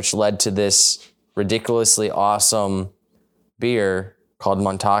 which led to this ridiculously awesome beer called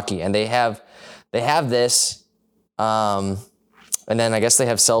Montucky. And they have this, and then I guess they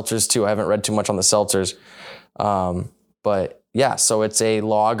have seltzers too. I haven't read too much on the seltzers, but yeah. So it's a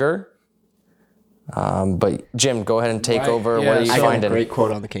lager. But Jim, go ahead and take over. Yeah, What are you so- I got a finding? great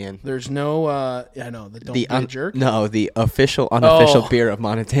quote on the can. There's no. I know the don't be a jerk. No, the official, unofficial Oh. beer of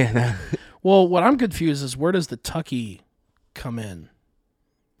Montana. Well, what I'm confused is where does the Tucky come in?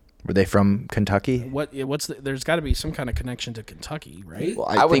 Were they from Kentucky? What's there's got to be some kind of connection to Kentucky, right? Well,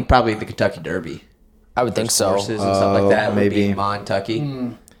 I I would- think probably the Kentucky Derby. I would think so. Horses and stuff like that. maybe. Maybe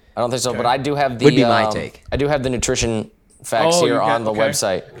Montucky. I don't think so, but I do have the Would be my take. I do have the nutrition facts Oh, here you got- on the okay.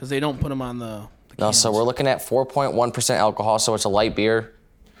 website. Because they don't put them on the. No, so we're looking at 4.1% alcohol, so it's a light beer.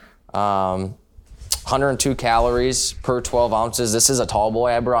 102 calories per 12 ounces. This is a tall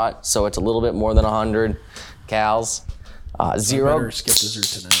boy I brought, so it's a little bit more than 100 cals. Better skip dessert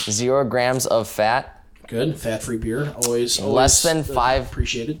tonight. 0 grams of fat, Good fat-free beer. Always Less than five-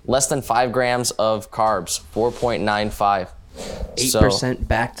 Appreciated. less than 5 grams of carbs, 4.95. 8%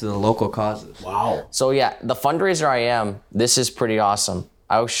 back to the local causes. Wow. So yeah, the fundraiser I am, this is pretty awesome.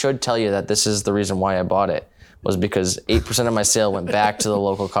 I should tell you that this is the reason why I bought it, was because 8% of my sale went back to the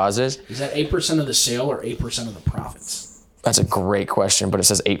local causes. Is that 8% of the sale or 8% of the profits? That's a great question, but it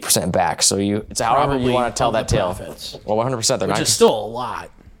says 8% back. So it's however you want to tell of the that tale. profits. Well, 100%. They're Which not is still a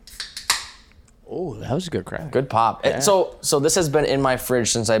lot. Oh, that was a good crack. good pop. So this has been in my fridge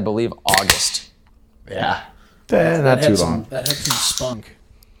since I believe August. Yeah. Not too long. That had some spunk.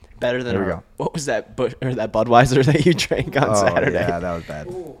 Better than There we go. What was that that Budweiser that you drank on Oh, Saturday? yeah, that was bad.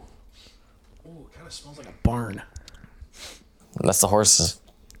 Ooh, it kind of smells like a barn. And that's the horses.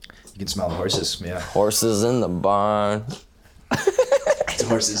 You can smell the horses. Yeah. Horses in the barn. The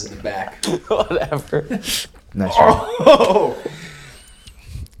horses in the back. Whatever. Nice. One.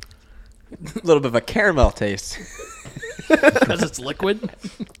 A little bit of a caramel taste. Because it's liquid.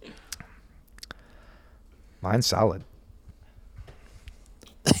 Mine's solid.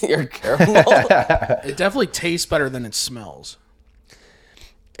 You're careful. It definitely tastes better than it smells.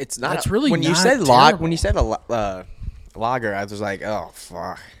 It's not. That's really when you not said terrible. when you said lager, I was like, oh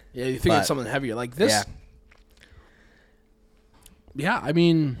fuck. Yeah, you think But- it's something heavier. Like this. Yeah, Yeah, I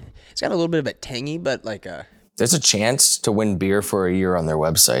mean, it's got a little bit of a tangy, but like There's a chance to win beer for a year on their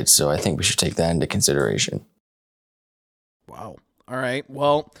website, so I think we should take that into consideration. wow. All right.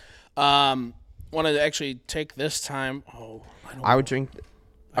 Well, wanted to actually take this time. Oh, I would drink.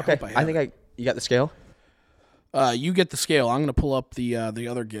 Okay, hope I I have think you got the scale. you get the scale. I'm gonna pull up the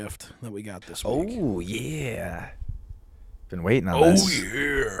other gift that we got this week. Oh yeah. Been waiting on this.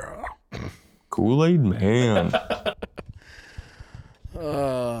 yeah. Kool-Aid Man.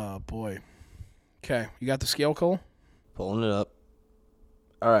 Oh boy. Okay, you got the scale, Cole? Pulling it up.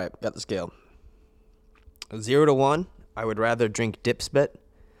 All right, got the scale. 0 to 1, I would rather drink Dip Spit.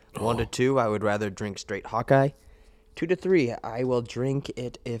 1 to 2, I would rather drink straight Hawkeye. 2 to 3, I will drink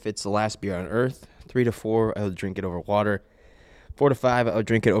it if it's the last beer on earth. 3 to 4, I will drink it over water. 4 to 5, I will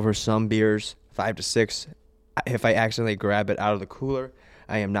drink it over some beers. 5 to 6, if I accidentally grab it out of the cooler,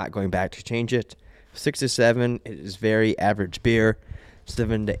 I am not going back to change it. 6 to 7, it is very average beer.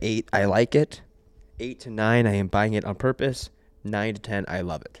 7 to 8, I like it. 8 to 9, I am buying it on purpose. 9 to 10, I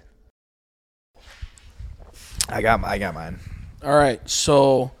love it. I got mine. All right,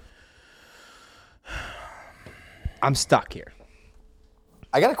 so I'm stuck here.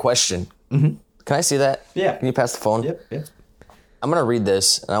 I got a question. Can I see that? Yeah. Can you pass the phone? Yep. I'm going to read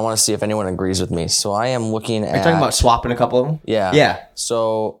this, and I want to see if anyone agrees with me. So I am looking at... Are you talking about swapping a couple of them? Yeah. Yeah.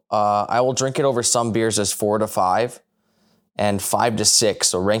 So I will drink it over some beers as 4 to 5 and 5 to 6.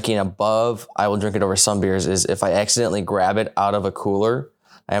 So ranking above, I will drink it over some beers is if I accidentally grab it out of a cooler,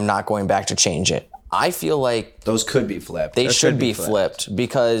 I am not going back to change it. I feel like Those could be flipped. they should be flipped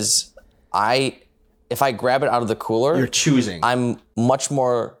because if I grab it out of the cooler, You're choosing. I'm much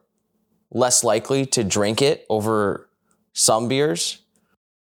more less likely to drink it over some beers.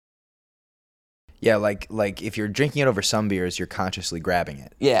 Yeah, like if you're drinking it over some beers, you're consciously grabbing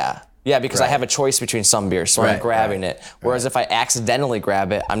it. Yeah. Yeah, because I have a choice between some beers, so I'm Right, grabbing it. Whereas if I accidentally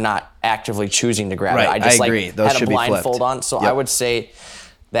grab it, I'm not actively choosing to grab it. Right, I just I agree. Those had a should be blindfold flipped. on. So I Yep. would say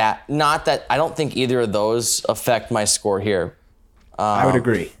that. Not that I don't think either of those affect my score here. I would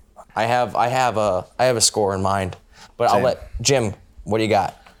agree. I have a score in mind, but I'll Same. let Jim. What do you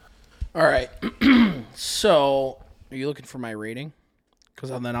got? All right. So, are you looking for my rating? Because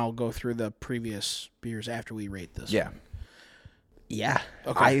then I'll go through the previous beers after we rate this. Yeah. Yeah.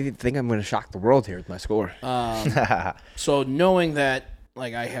 I think I'm going to shock the world here with my score. So knowing that,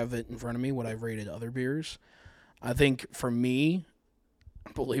 like, I have it in front of me, what I've rated other beers, I think for me,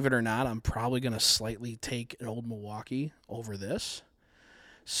 believe it or not, I'm probably going to slightly take an Old Milwaukee over this.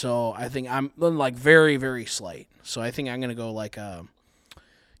 So I think I'm like very, very slight. So I think I'm going to go like 6.5.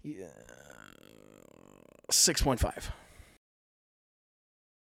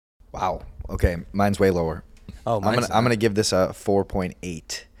 Wow. Okay, mine's way lower. Oh, I'm gonna give this a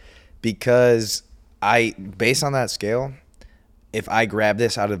 4.8 because based on that scale, if I grab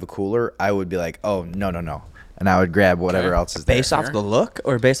this out of the cooler, I would be like, oh no, and I would grab whatever else is there. Based off the look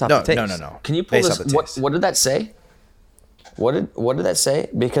or based off the taste? No. Can you pull Based this? off the taste. What did that say? What did that say?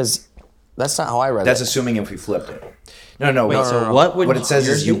 Because that's not how I read That's it. assuming if we flipped it. No. Wait, Wait, so what would what it says is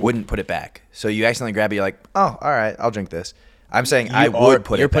yours you be? wouldn't put it back. So you accidentally grab it. You're like, oh, all right, I'll drink this. I'm saying I would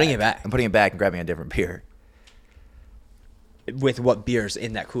put it. You're back. putting it back. I'm putting it back and grabbing a different beer. With what beers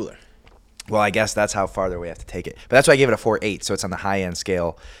in that cooler? Well, I guess that's how farther we have to take it. But that's why I gave it a 4.8. So it's on the high end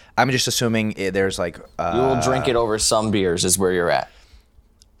scale. I'm just assuming there's like. You will drink it over some beers, is where you're at.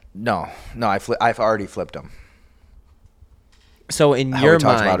 No. I've already flipped them. So in How your we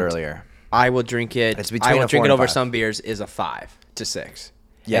talked mind, about earlier. I will drink it. It's between I will a drink 4 it and over 5. some beers is a 5 to 6.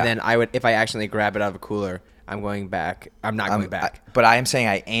 Yeah. And then I would, if I accidentally grab it out of a cooler, I'm going back. I'm not going back. But I am saying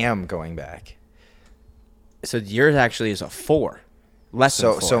I am going back. So yours actually is a 4. Less than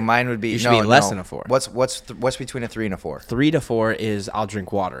a 4. So mine would be You should be less than a 4. What's between a 3 and a 4? 3 to 4 is I'll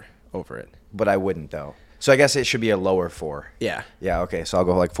drink water over it. But I wouldn't though. So I guess it should be a lower 4. Yeah. Yeah. Okay. So I'll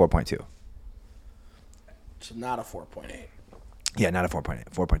go like 4.2. So not a 4.8. Yeah, not a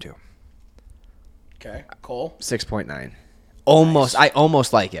 4.8. 4.2. Okay. Cole? 6.9. Almost. I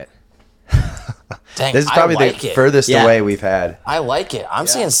almost like it. Dang, This is probably I like the it. furthest Yeah. away we've had. I like it. I'm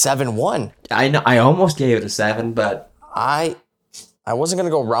saying 7-1. I know. I almost gave it a 7, but I wasn't gonna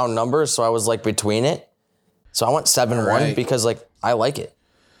go round numbers, so I was like between it. So I went 7-1 right. because like I like it.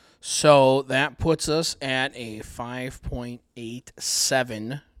 So that puts us at a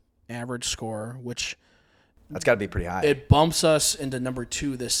 5.87 average score, which That's got to be pretty high. it bumps us into number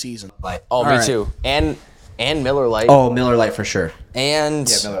 2 this season. Oh, me right. too. And Miller Lite. Miller Lite for sure. And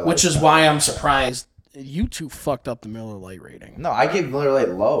Miller Lite. Which is why I'm surprised you two fucked up the Miller Lite rating. No, I gave Miller Lite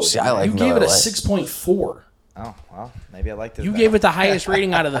low. See, I like You gave Miller it a Lite. 6.4. Oh, well, maybe I liked it. You then. gave it the highest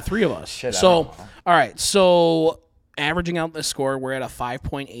rating out of the three of us. Shit, I So, don't know. all right. So, averaging out the score, we're at a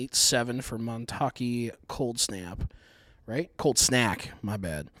 5.87 for Montucky Cold Snap, right? Cold Snack. My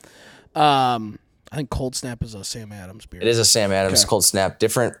bad. I think Cold Snap is a Sam Adams beer. It is a Sam Adams Okay. Cold Snap.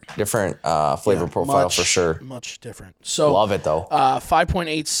 Different flavor profile for sure. Much different. So, Love it though.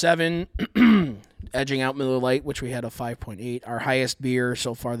 5.87, edging out Miller Lite, which we had a 5.8. Our highest beer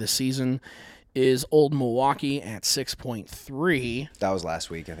so far this season is Old Milwaukee at 6.3. That was last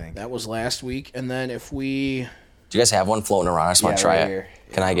week, I think. That was last week. And then if we Do you guys have one floating around? I just want to Yeah, try right it. here.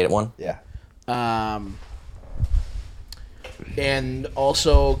 Can I get one? Yeah. and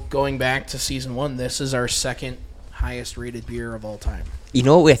also going back to season 1, this is our second highest rated beer of all time. You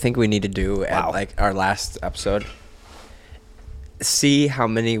know what I think we need to do at Wow. like our last episode? See how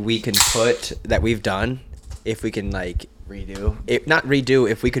many we can put that we've done. If we can like Redo. not redo,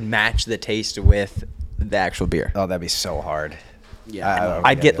 if we could match the taste with the actual beer. Oh, that'd be so hard. Yeah.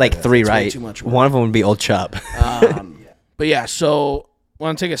 I'd get like 3 way right. too much work. One of them would be Old Chub. But yeah, so I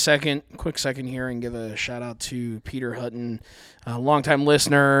want to take a quick second here and give a shout out to Peter Hutton, a longtime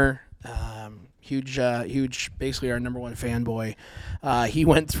listener, huge, basically our number one fanboy. He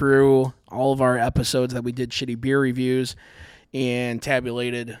went through all of our episodes that we did shitty beer reviews and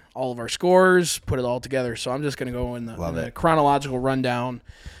tabulated all of our scores, put it all together. So I'm just going to go in the chronological rundown,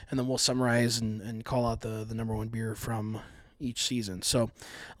 and then we'll summarize and call out the number one beer from each season. So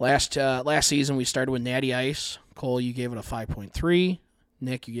last season we started with Natty Ice. Cole, you gave it a 5.3.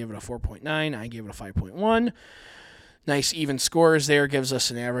 Nick, you gave it a 4.9. I gave it a 5.1. Nice even scores there. Gives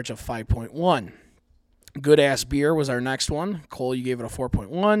us an average of 5.1. Good Ass Beer was our next one. Cole, you gave it a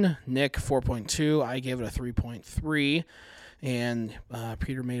 4.1. Nick, 4.2. I gave it a 3.3. And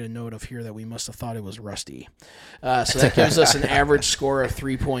Peter made a note of here that we must have thought it was rusty. So that gives us an average score of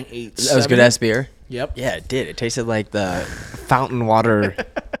 3.87. That was Good Ass Beer. Yep. Yeah, it did. It tasted like the fountain water.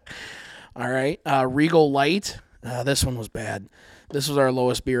 All right. Regal Light. This one was bad. This was our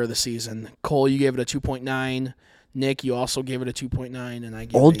lowest beer of the season. Cole, you gave it a 2.9. Nick, you also gave it a 2.9, and I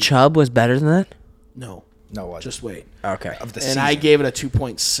gave Old it Chubb was better than that? No, No, just wait. Okay. of the And I gave it a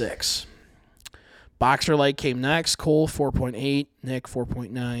 2.6. Boxer Light came next. Cole 4.8, Nick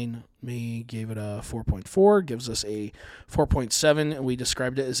 4.9, me gave it a 4.4, gives us a 4.7, and we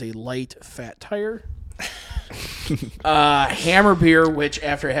described it as a light fat tire. Hammer Beer, which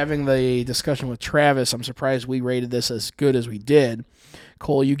after having the discussion with Travis, I'm surprised we rated this as good as we did.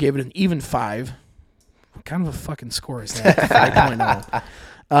 Cole, you gave it an even 5. What kind of a fucking score is that?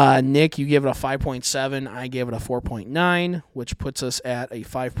 5.0. Nick, you gave it a 5.7. I gave it a 4.9, which puts us at a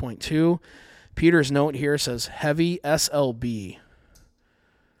 5.2. Peter's note here says heavy SLB.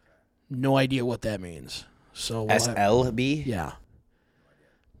 No idea what that means. So we'll have- SLB. yeah.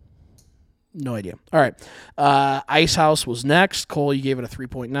 No idea. All right. Ice House was next. Cole, you gave it a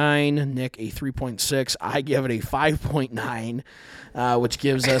 3.9. Nick, a 3.6. I gave it a 5.9, which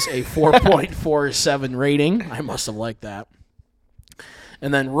gives us a 4.47 rating. I must have liked that.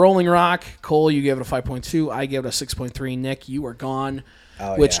 And then Rolling Rock, Cole, you gave it a 5.2. I gave it a 6.3. Nick, you were gone,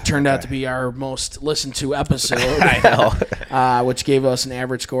 which turned out to be our most listened to episode. I know. Which gave us an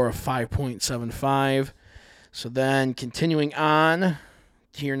average score of 5.75. So then continuing on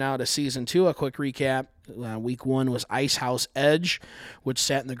here now to season 2, a quick recap. Week 1 was Ice House Edge, which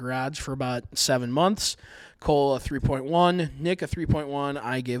sat in the garage for about 7 months. Cole a 3.1, Nick a 3.1,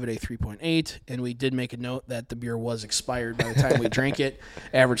 I gave it a 3.8, and we did make a note that the beer was expired by the time we drank it.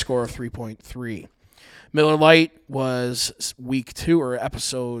 Average score of 3.3. Miller Lite was week 2 or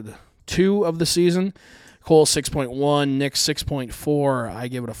episode 2 of the season. Cole 6.1, Nick 6.4, I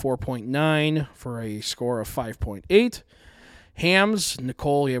gave it a 4.9 for a score of 5.8. Hams,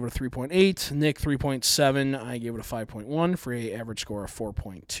 Nicole gave it a 3.8, Nick 3.7, I gave it a 5.1 for a average score of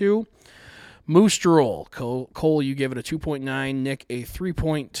 4.2. Moose Drool, Cole, you gave it a 2.9, Nick a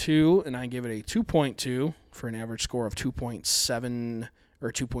 3.2, and I gave it a 2.2 for an average score of 2.7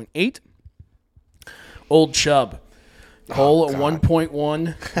 or 2.8. Old Chubb, Cole a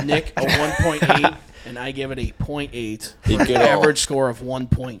 1.1, Nick a 1.8, and I gave it a 0.8 for an average score of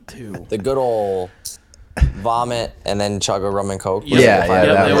 1.2. The good old vomit and then chug a rum and coke.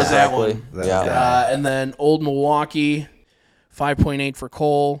 That was that one. Yeah. And then Old Milwaukee, 5.8 for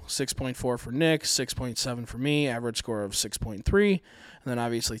Cole, 6.4 for Nick, 6.7 for me, average score of 6.3. And then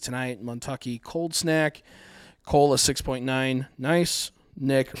obviously tonight, Montucky Cold Snack, Cole a 6.9, nice.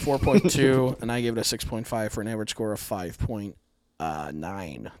 Nick 4.2, and I gave it a 6.5 for an average score of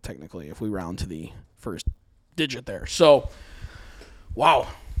 5.9, technically, if we round to the first digit there. So, wow.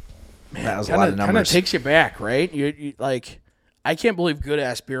 Man, that was a lot of kind of numbers. takes you back, right? You like, I can't believe Good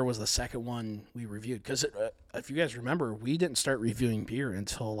Ass Beer was the second one we reviewed, because if you guys remember, we didn't start reviewing beer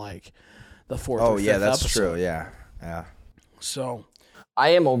until like the 4th or 5th that's episode. true. Yeah. So I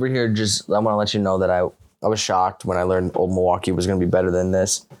am over here I want to let you know that I was shocked when I learned Old Milwaukee was going to be better than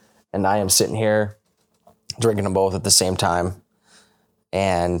this. And I am sitting here drinking them both at the same time.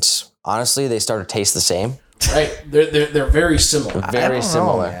 And honestly, they start to taste the same. right, they're very similar. Very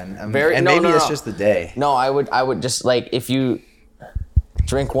similar. Maybe it's just the day. No, I would just like if you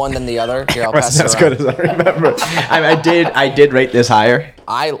drink one then the other. Here, I'll pass Wasn't it as around. good as I remember. I did rate this higher.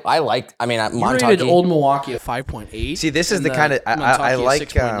 I You rated Montucky. Old Milwaukee a 5.8. See, this is and the kind of I Montucky a like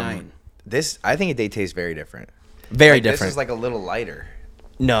 6.9. this. I think they taste very different. Very Like, different. This is like a little lighter.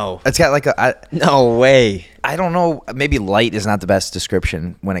 no. It's got like No way. I don't know. Maybe light is not the best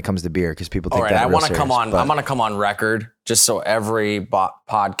description when it comes to beer because people think All right, that I real want to come serious, on. but- I'm going to come on record just so every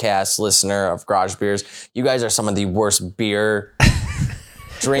podcast listener of Garage Beers, you guys are some of the worst beer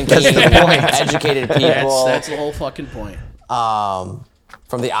drinking, educated people. That's the whole fucking point.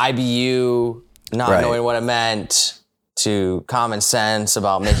 From the IBU, not Right. knowing what it meant, to common sense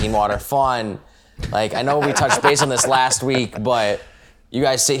about making water fun. Like, I know we touched base on this last week, but you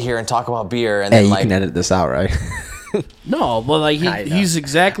guys sit here and talk about beer and Hey, then you like can edit this out, right? No, but like I know. he's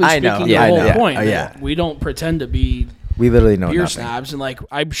exactly I speaking know. the Yeah, I whole know. point. Oh, yeah. that we don't pretend to be we literally know beer nothing. snobs, and like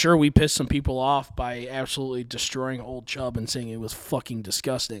I'm sure we pissed some people off by absolutely destroying Old Chubb and saying it was fucking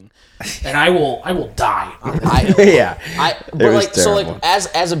disgusting. And I will die on that. yeah. but was like so terrible. like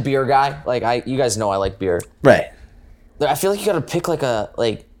as a beer guy, like you guys know I like beer. Right. I feel like you got to pick like a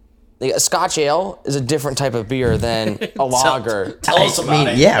Scotch ale is a different type of beer than a lager. Tell us about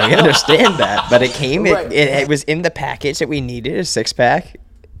it. Yeah, we understand that, but it came. Right. It was in the package that we needed, a 6-pack,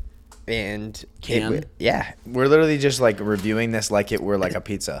 and Can. yeah, We're literally just like reviewing this like it were like a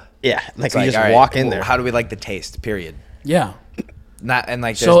pizza. yeah. Like It's we just all right, walk in well, there. How do we like the taste? Period. Yeah. Not and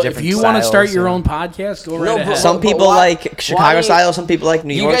like. So there's if different you want to start styles your and- own podcast, go right No, ahead. but Some people why- like why Chicago do you- style. Some people like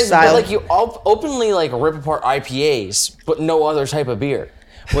New You York guys style. but like you openly like rip apart IPAs, but no other type of beer.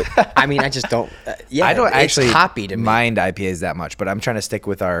 Well, I mean, I just don't. Yeah, I don't it's actually hoppy to me. mind IPAs that much, but I'm trying to stick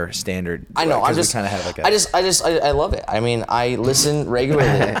with our standard. I know. I'm 'cause we just kind of have like I love it. I mean, I listen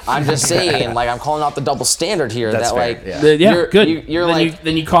regularly. I'm just saying, like, I'm calling out the double standard here. That's that fair, like, yeah. Yeah, good. You're then like,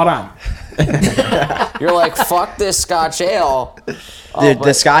 then you caught on. you're like, fuck this Scotch ale. Oh, Dude, the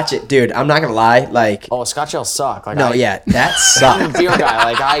but- Scotch, dude, I'm not gonna lie. Like, Oh, Scotch ale suck. Like, no, yeah, that I'm a sucks. beer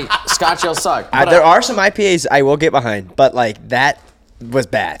guy. Like, Scotch ale suck. But There are some IPAs I will get behind, but like that was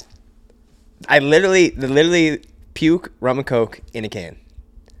bad. I literally puke rum and coke in a can.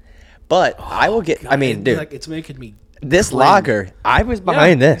 But I will get. I mean, dude, like, it's making me. this cringe. lager, I was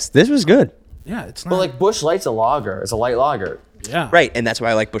behind this. This was good. Yeah, it's not. But like Busch Light's a lager. It's a light lager. yeah, Right, and that's why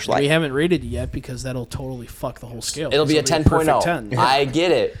I like Busch We Light. haven't rated it yet because that'll totally fuck the whole scale. It'll be a perfect 10.0. 10. I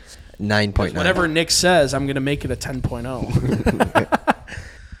get it. 9.9. Whatever Nick says, I'm gonna make it a 10.0.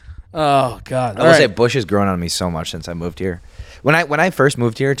 Oh God! I will say Bush has grown on me so much since I moved here. When I first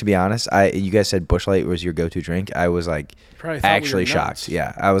moved here, to be honest, you guys said Busch Light was your go-to drink. I was like probably thought we were actually nuts. shocked.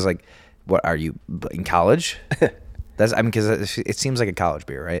 Yeah, I was like, "What are you in college?" That's because it seems like a college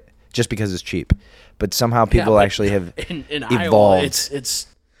beer, right? Just because it's cheap, but somehow people but actually have in evolved. Iowa, it's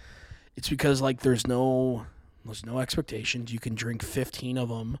because like there's no expectations. You can drink 15 of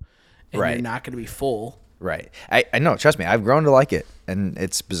them, and Right. you're not going to be full. Right. I know. Trust me. I've grown to like it, and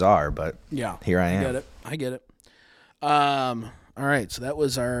it's bizarre, but Yeah, here I am. I get it. All right, so that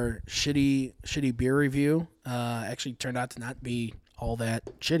was our shitty beer review. Actually turned out to not be all that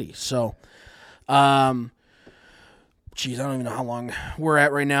shitty. So, geez, I don't even know how long we're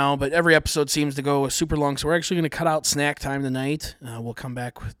at right now, but every episode seems to go super long. So we're actually going to cut out snack time tonight. We'll come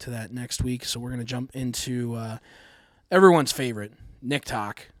back to that next week. So we're going to jump into everyone's favorite, Nick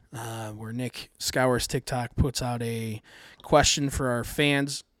Talk, where Nick scours TikTok, puts out a question for our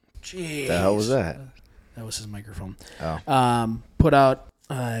fans. Jeez. The hell was that? That was his microphone. Oh. Put out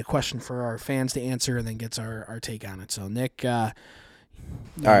a question for our fans to answer and then gets our take on it. So, Nick, All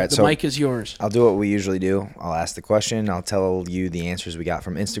right, the so mic is yours. I'll do what we usually do. I'll ask the question. I'll tell you the answers we got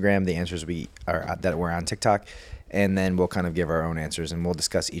from Instagram, the answers we are that were on TikTok, and then we'll kind of give our own answers and we'll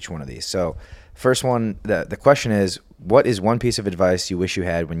discuss each one of these. So, first one, the question is, what is one piece of advice you wish you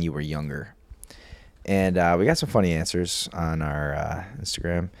had when you were younger? And we got some funny answers on our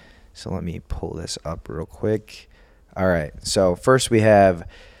Instagram. So let me pull this up real quick. All right. So first we have,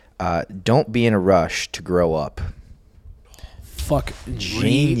 don't be in a rush to grow up. Fuck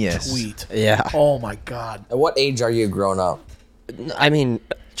Genius. retweet. Yeah. Oh my God. At what age are you grown up? I mean,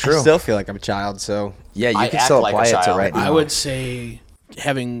 True. I still feel like I'm a child, so Yeah, you I can act still like a apply it to child. right now. I would say,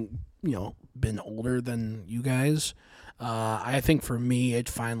 having been older than you guys, I think for me it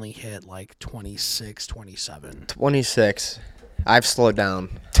finally hit like 26, 27. 26. I've slowed down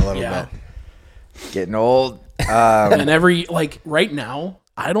a little Yeah. bit. Getting old. And right now,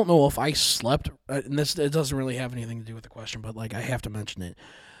 I don't know if I slept, and it doesn't really have anything to do with the question, but like I have to mention it.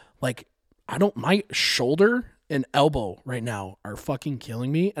 Like my shoulder and elbow right now are fucking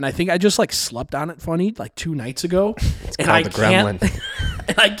killing me, and I think I just like slept on it funny like 2 nights ago, and called the gremlin.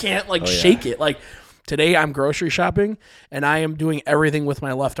 and I can't shake it. Like today, I'm grocery shopping, and I am doing everything with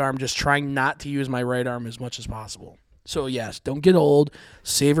my left arm, just trying not to use my right arm as much as possible. So yes, don't get old.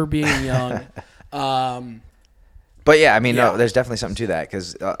 Savor being young. But yeah, I mean, Yeah. no, there's definitely something to that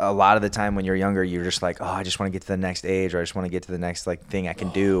because a lot of the time when you're younger, you're just like, oh, I just want to get to the next age, or I just want to get to the next like thing I can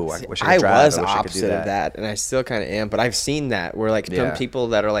do. I wish I I could drive. was I wish I could do opposite of that, and I still kind of am. But I've seen that where like Yeah. some people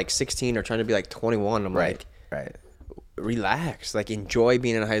that are like 16 are trying to be like 21. I'm Right. like, Right. relax, like enjoy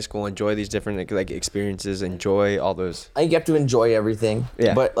being in high school, enjoy these different like experiences, enjoy all those. I think you have to enjoy everything.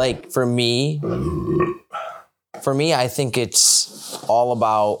 Yeah. But like for me, I think it's all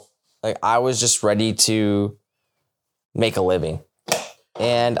about like I was just ready to make a living.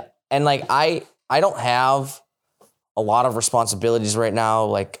 And like I don't have a lot of responsibilities right now.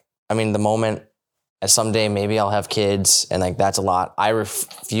 Like, I mean, the moment someday maybe I'll have kids and like that's a lot. I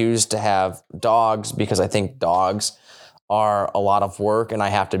refuse to have dogs because I think dogs are a lot of work and I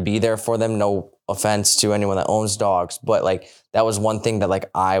have to be there for them. No offense to anyone that owns dogs, but like that was one thing that like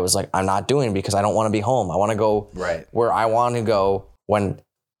I was like, I'm not doing because I don't want to be home. I want to go Right. where I want to go when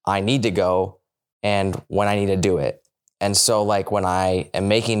I need to go and when I need to do it. And so like when I am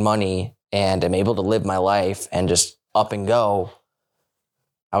making money and am able to live my life and just up and go,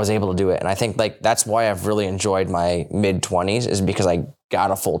 I was able to do it. And I think like that's why I've really enjoyed my mid-20s is because I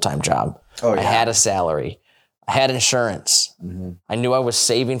got a full-time job. Oh, I yeah. had a salary. I had insurance. I knew I was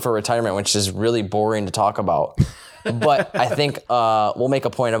saving for retirement, which is really boring to talk about. But I think we'll make a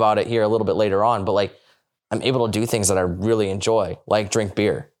point about it here a little bit later on. But like I'm able to do things that I really enjoy, like drink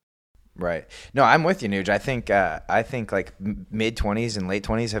beer. Right. No, I'm with you, Nuge. I think like mid 20s and late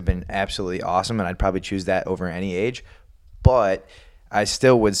 20s have been absolutely awesome, and I'd probably choose that over any age. But I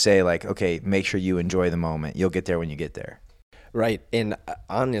still would say, like, okay, make sure you enjoy the moment. You'll get there when you get there. Right. And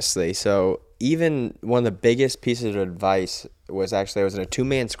honestly, so even one of the biggest pieces of advice was actually I was in a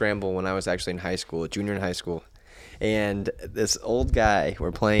 2-man scramble when I was actually in high school, a junior in high school. And this old guy,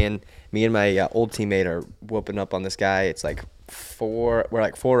 we're playing, me and my old teammate are whooping up on this guy. It's like we're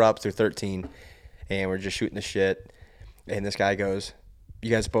like 4 up through 13, and we're just shooting the shit. And this guy goes,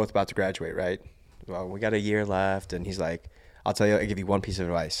 "You guys are both about to graduate, right?" Well, we got a year left. And he's like, "I'll give you one piece of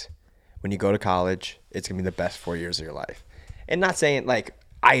advice. When you go to college, it's going to be the best 4 years of your life." And not saying, like,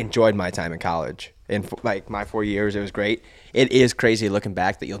 I enjoyed my time in college. And, like, my 4 years, it was great. It is crazy looking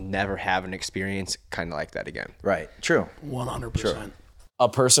back that you'll never have an experience kind of like that again. Right. True. 100%. A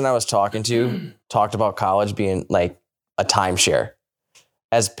person I was talking to talked about college being like a timeshare.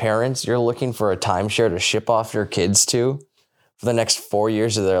 As parents, you're looking for a timeshare to ship off your kids to for the next 4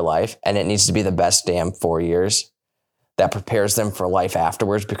 years of their life, and it needs to be the best damn 4 years that prepares them for life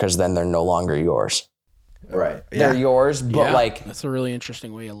afterwards, because then they're no longer yours. Right. They're yours, but Yeah, like that's a really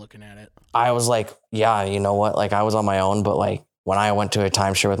interesting way of looking at it. I was like, yeah, you know what? Like I was on my own, but like when I went to a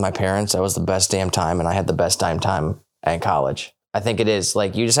timeshare with my parents, that was the best damn time, and I had the best time at college. I think it is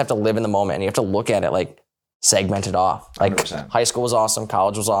like you just have to live in the moment, and you have to look at it like segmented off. Like 100%. high school was awesome,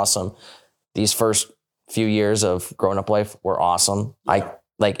 college was awesome. These first few years of growing up life were awesome.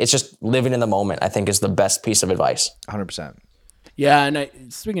 It's just living in the moment, I think, is the best piece of advice. 100%. Yeah,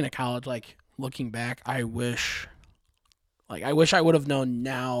 and speaking of college, like looking back, I wish I would have known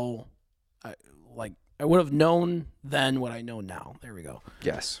now. I would have known then what I know now. There we go.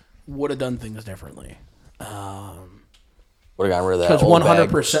 Yes. Would have done things differently. Would have gotten rid of that. Because old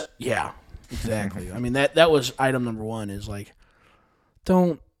 100%. bag. Yeah, exactly. I mean that was item number one. Is like,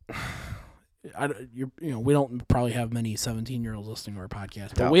 don't. We don't probably have many 17-year-olds listening to our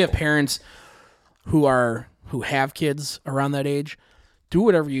podcast, but we have parents who have kids around that age. Do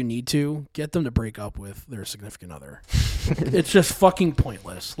whatever you need to get them to break up with their significant other. It's just fucking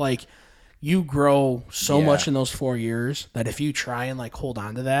pointless. Like, you grow so much in those 4 years that if you try and like hold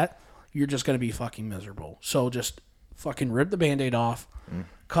on to that, you're just gonna be fucking miserable. So just fucking rip the Band-Aid off,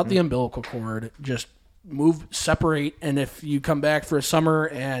 cut the umbilical cord, just separate, and if you come back for a summer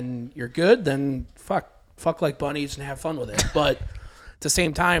and you're good, then fuck like bunnies and have fun with it. But at the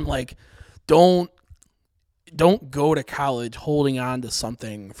same time, like, don't go to college holding on to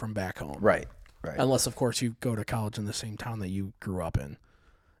something from back home. Right. Unless, of course, you go to college in the same town that you grew up in.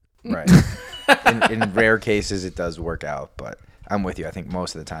 Right. in rare cases, it does work out, but I'm with you. I think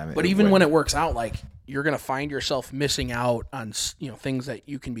most of the time. But even when it works out, like, you're gonna find yourself missing out on things that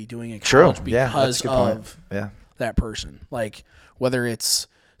you can be doing in college because of that person. Like, whether it's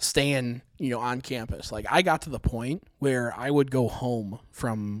staying on campus. Like, I got to the point where I would go home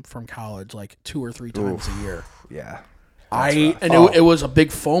from college like 2 or 3 times a year. Yeah. It was a big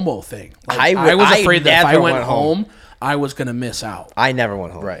FOMO thing. Like, I was afraid that if I went home, I was gonna miss out. I never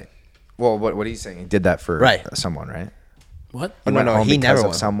went home. Right. Well, what are you saying? He did that for someone, right? What? He went home he because never of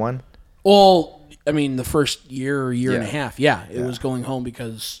went someone. Well, I mean, the first year and a half, it was going home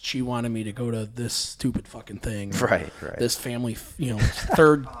because she wanted me to go to this stupid fucking thing. Right. This family,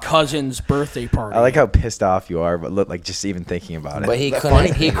 third cousin's birthday party. I like how pissed off you are, but look, like, just even thinking about it. But he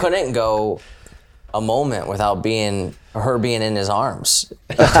couldn't go a moment without her being in his arms.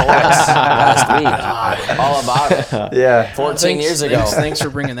 He told us last week all about it. Yeah. 14 years ago. Thanks for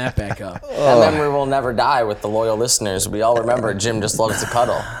bringing that back up. That memory will never die with the loyal listeners. We all remember Jim just loves to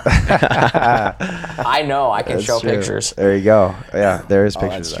cuddle. I know. I can show pictures. There you go. Yeah, there is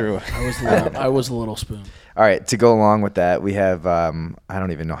pictures. That's true. I was a little spoon. All right, to go along with that, we have I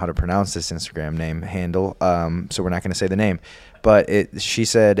don't even know how to pronounce this Instagram handle, so we're not going to say the name. But she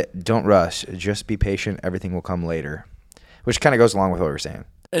said, "Don't rush. Just be patient. Everything will come later," which kind of goes along with what we were saying.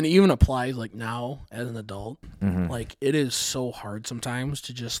 And it even applies like now as an adult. Like, it is so hard sometimes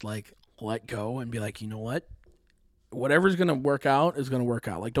to just like let go and be like, you know what? Whatever's going to work out is going to work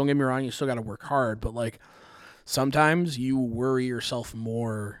out. Like, don't get me wrong, you still got to work hard, but like sometimes you worry yourself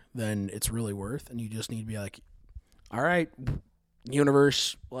more than it's really worth, and you just need to be like, all right,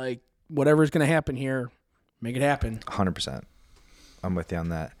 universe, like, whatever's going to happen here, make it happen. 100%. I'm with you on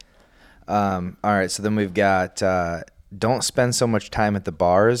that. All right, so then we've got don't spend so much time at the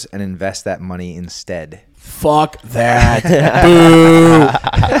bars and invest that money instead. Fuck that. Boo.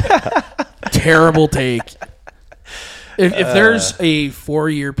 Terrible take. If there's a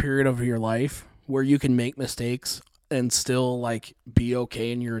 4-year period of your life where you can make mistakes and still like be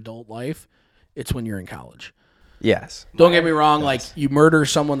okay in your adult life, it's when you're in college. Yes. Don't get me wrong. Like you murder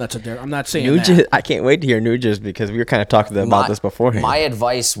someone, that's I'm not saying that. Nuges, I can't wait to hear Nuges because we were kind of talking about this beforehand. My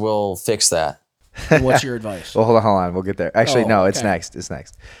advice will fix that. What's your advice? Well, hold on. We'll get there. Actually, Oh, no, it's okay. next. It's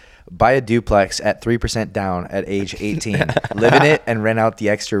next. Buy a duplex at 3% down at age 18. Live in it and rent out the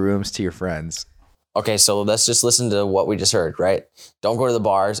extra rooms to your friends. Okay, so let's just listen to what we just heard, right? Don't go to the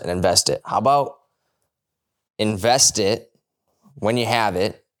bars and invest it. How about invest it when you have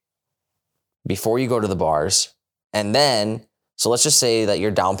it before you go to the bars? And then, so let's just say that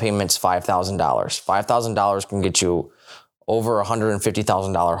your down payment's $5,000. $5,000 can get you over a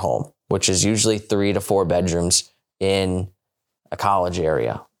 $150,000 home, which is usually 3 to 4 bedrooms in a college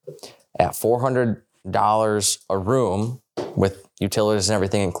area. At $400 a room with utilities and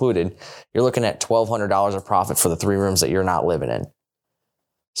everything included, you're looking at $1,200 of profit for the 3 rooms that you're not living in.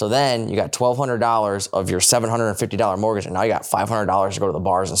 So then you got $1,200 of your $750 mortgage, and now you got $500 to go to the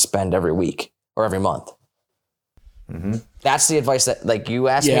bars and spend every week or every month. Mm-hmm. That's the advice that, like, you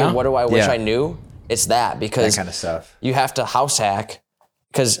asked Yeah. me, what do I wish Yeah. I knew? It's that, because That kind of stuff. you have to house hack,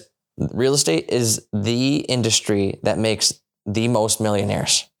 because real estate is the industry that makes the most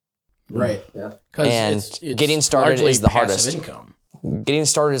millionaires. Right. Yeah. And getting started is the hardest. Income. Getting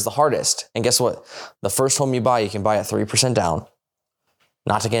started is the hardest. And guess what? The first home you buy, you can buy at 3% down.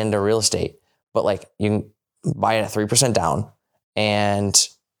 Not to get into real estate, but like you can buy it at 3% down. And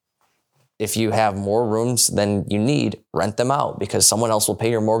if you have more rooms than you need, rent them out, because someone else will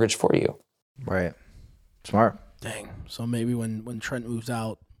pay your mortgage for you. Right. Smart. Dang. So maybe when Trent moves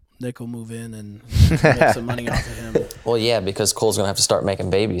out, Nick will move in and make some money off of him. Well, yeah, because Cole's going to have to start making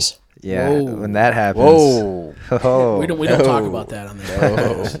babies. Yeah. Whoa. When that happens. Whoa. Oh. We don't talk about that on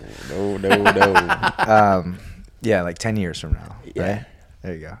the No. Yeah, like 10 years from now. Yeah. Right?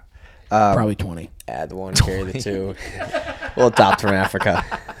 There you go. Probably 20. Add the 1, carry the 2. We'll adopt from Africa.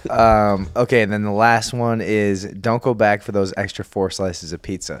 Okay, and then the last one is don't go back for those extra 4 slices of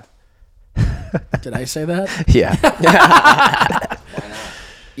pizza. Did I say that? Yeah.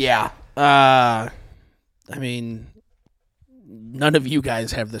 Yeah. I mean, none of you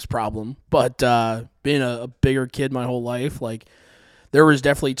guys have this problem, but being a bigger kid my whole life, like there was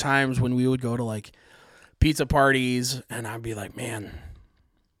definitely times when we would go to like pizza parties and I'd be like, man,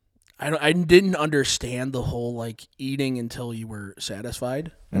 I didn't understand the whole like eating until you were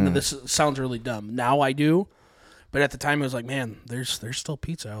satisfied. And this sounds really dumb. Now I do. But at the time it was like, man, there's still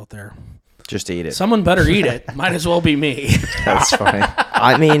pizza out there. Just eat it. Someone better eat it. Might as well be me. That's funny.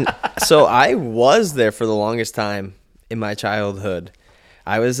 I mean, so I was there for the longest time in my childhood.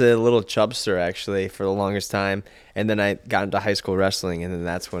 I was a little chubster, actually, for the longest time. And then I got into high school wrestling, and then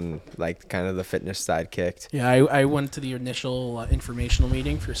that's when, like, kind of the fitness side kicked. Yeah, I went to the initial informational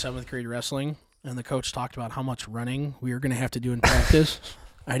meeting for 7th grade wrestling, and the coach talked about how much running we were going to have to do in practice.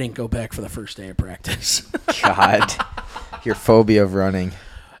 I didn't go back for the first day of practice. God. Your phobia of running.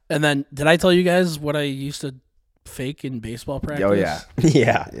 And then, did I tell you guys what I used to fake in baseball practice? Oh, yeah.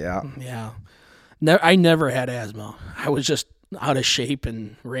 Yeah. Yeah. Yeah. I never had asthma. I was just out of shape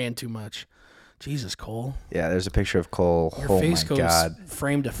and ran too much. Jesus, Cole. Yeah, there's a picture of Cole. Your Oh, face my goes God.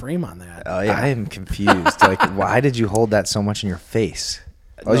 frame to frame on that. Oh, yeah. I am confused. Like, why did you hold that so much in your face?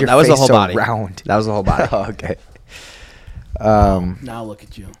 Why was No, your that was the face whole so body. round? That was the whole body. Oh, okay. Now look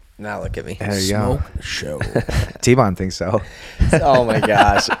at you. Now look at me. There you Smoke go. the show. T-Bone thinks so. Oh, my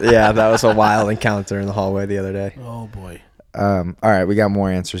gosh. Yeah, that was a wild encounter in the hallway the other day. Oh, boy. All right, we got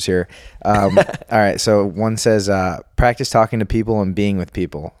more answers here. All right, so one says, practice talking to people and being with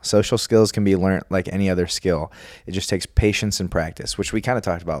people. Social skills can be learned like any other skill. It just takes patience and practice, which we kind of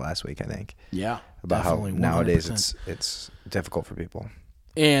talked about last week, I think, Yeah. about definitely, how nowadays 100%. it's difficult for people.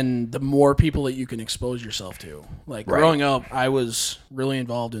 And the more people that you can expose yourself to. Like Right. growing up, I was really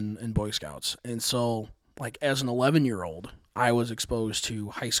involved in Boy Scouts. And so like as an 11-year-old, I was exposed to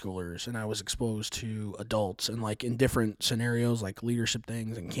high schoolers and I was exposed to adults and like in different scenarios, like leadership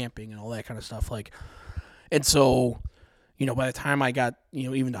things and camping and all that kind of stuff. Like, and so, you know, by the time I got, you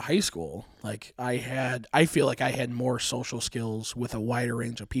know, even to high school, like I feel like I had more social skills with a wider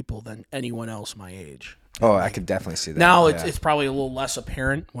range of people than anyone else my age. Oh, I could definitely see that. Now yeah. it's probably a little less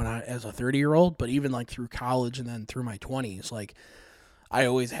apparent when I as a 30-year-old, but even like through college and then through my 20s, like I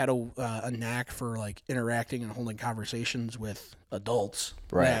always had a knack for like interacting and holding conversations with adults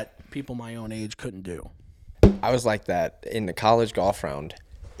Right. that people my own age couldn't do. I was like that in the college golf round.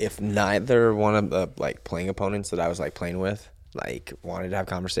 If neither one of the like playing opponents that I was like playing with like wanted to have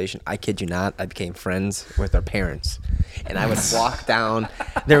conversation. I kid you not, I became friends with their parents, and I would walk down.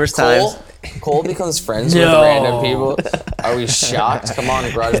 There was times. Cole becomes friends with No. random people. Are we shocked? Come on,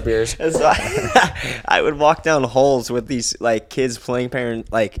 garage beers. So I would walk down holes with these like kids playing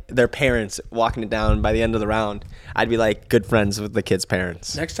like their parents walking it down. By the end of the round, I'd be like good friends with the kids'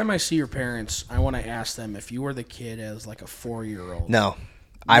 parents. Next time I see your parents, I want to ask them if you were the kid as like a 4-year-old. No,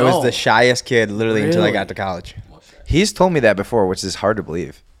 I was No. the shyest kid literally until I Really? got to college. He's told me that before, which is hard to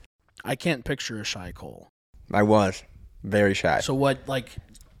believe. I can't picture a shy Cole. I was very shy. So what, like,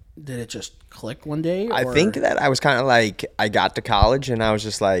 did it just click one day? I or- think that I was kind of like, I got to college and I was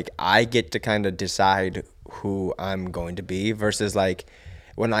just like, I get to kind of decide who I'm going to be versus like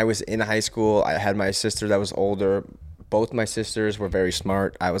when I was in high school, I had my sister that was older. Both my sisters were very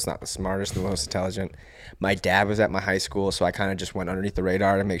smart. I was not the smartest, the most intelligent. My dad was at my high school, so I kind of just went underneath the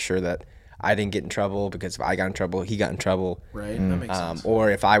radar to make sure that I didn't get in trouble, because if I got in trouble, he got in trouble. Right, that makes sense.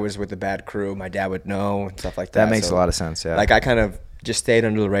 Or if I was with a bad crew, my dad would know and stuff like that. That makes So, a lot of sense, yeah. Like I kind of just stayed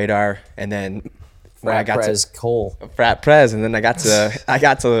under the radar, and then when I got Prez to Cole. frat prez, and then I got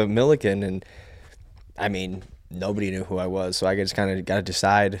to Milliken, and I mean nobody knew who I was, so I just kind of got to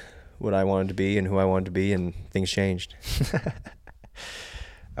decide what I wanted to be and who I wanted to be, and things changed.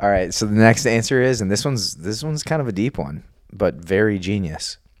 All right, so the next answer is, and this one's kind of a deep one, but very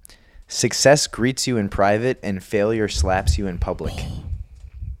genius. Success greets you in private and failure slaps you in public.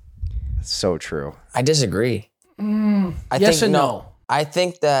 So true. I disagree. I yes think and no. I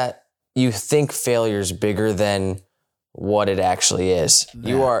think that you think failure's bigger than what it actually is.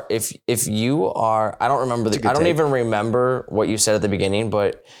 You are if you are I don't remember I don't even remember what you said at the beginning,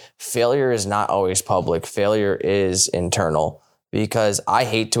 but failure is not always public. Failure is internal, because I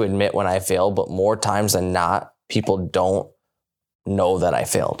hate to admit when I fail, but more times than not, people don't know that I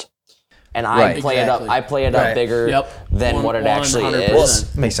failed. And I Right. play Exactly. it up Right. bigger Yep. than what it actually 100%.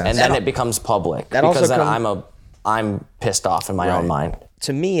 is. Makes sense. And then it becomes public, That because also then I'm pissed off in my own mind.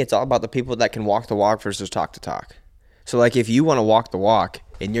 To me, it's all about the people that can walk the walk versus talk the talk. So like if you want to walk the walk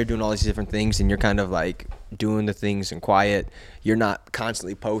and you're doing all these different things and you're kind of like doing the things in quiet, you're not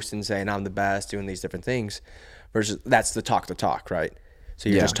constantly posting saying I'm the best, doing these different things, versus that's the talk, right? So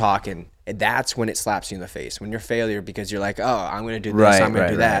you're just talking, and that's when it slaps you in the face, when you're failure, because you're like, oh, I'm going to do this, Right, I'm going right,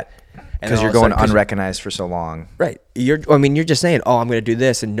 to do that. Because all you're of a going sudden- unrecognized for so long. Right. You're just saying, oh, I'm going to do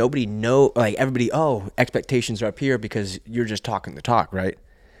this, and nobody like everybody, oh, expectations are up here because you're just talking the talk, right?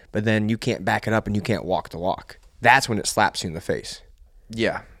 But then you can't back it up and you can't walk the walk. That's when it slaps you in the face.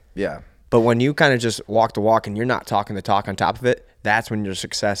 Yeah. Yeah. But when you kind of just walk the walk and you're not talking the talk on top of it, that's when your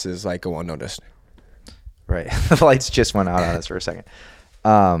success is like go unnoticed. Right. The lights just went out on us for a second.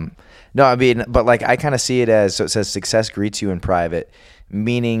 No, I mean, but like I kind of see it as, so it says success greets you in private,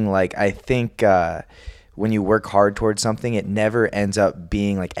 meaning like I think when you work hard towards something, it never ends up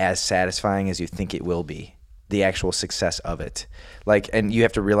being like as satisfying as you think it will be, the actual success of it. Like, and you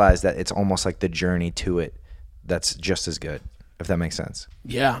have to realize that it's almost like the journey to it that's just as good, if that makes sense.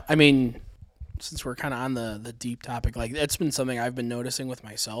 Yeah, I mean, since we're kind of on the deep topic, like that's been something I've been noticing with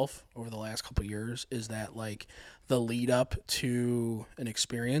myself over the last couple of years, is that like the lead up to an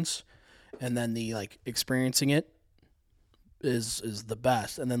experience and then the like experiencing it is the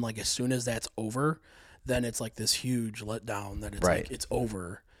best. And then like as soon as that's over, then it's like this huge letdown that it's Right. like it's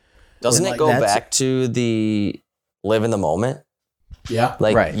over. Doesn't Like, it go that's- back to the live in the moment? Yeah.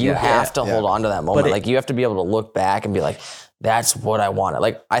 Like Right, you yeah, have to yeah. hold on to that moment. But Like you have to be able to look back and be like, that's what I wanted.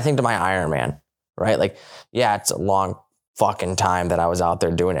 Like I think to my Iron Man, right? Like, yeah, it's a long fucking time that I was out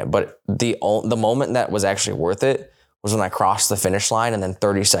there doing it, but the moment that was actually worth it was when I crossed the finish line, and then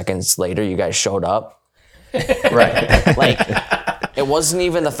 30 seconds later, you guys showed up. Right. Like it wasn't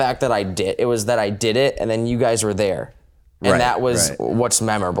even the fact that I did; it was that I did it, and then you guys were there, and Right, that was right. what's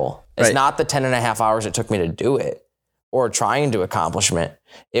memorable. It's Right. not the 10.5 hours it took me to do it, or trying to accomplishment.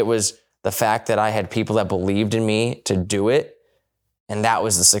 It was the fact that I had people that believed in me to do it, and that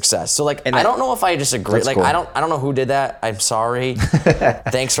was the success. So like, I don't know if I disagree. That's Like cool. I don't know who did that. I'm sorry.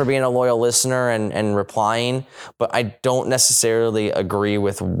 Thanks for being a loyal listener and replying, but I don't necessarily agree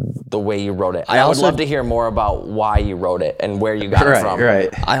with the way you wrote it. I would also- love to hear more about why you wrote it and where you got it Right. from. Right.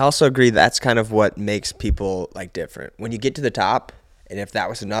 I also agree that's kind of what makes people like different. When you get to the top, and if that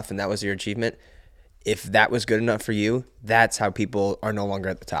was enough and that was your achievement, if that was good enough for you, that's how people are no longer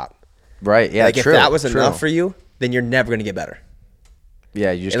at the top. Right. Yeah. Like true, if that was true. enough for you, then you're never going to get better.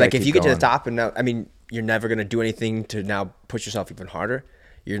 Yeah. You just Like gotta if you keep get to the going. top and now, I mean, you're never going to do anything to now push yourself even harder.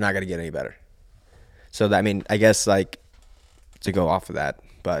 You're not going to get any better. So that, I mean, I guess like to go off of that,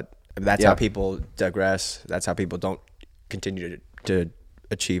 but that's Yeah. how people digress. That's how people don't continue to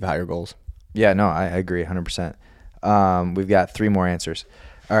achieve higher goals. Yeah, no, I agree 100%. We've got 3 more answers.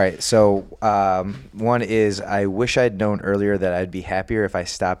 All right. So one is, I wish I'd known earlier that I'd be happier if I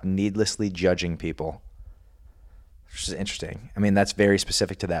stopped needlessly judging people. Which is interesting. I mean, that's very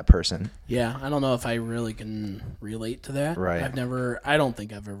specific to that person. Yeah, I don't know if I really can relate to that. Right. I don't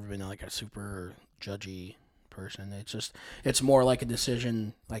think I've ever been like a super judgy person. It's more like a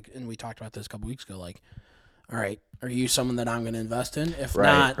decision, like, and we talked about this a couple weeks ago, like, all right, are you someone that I'm going to invest in? If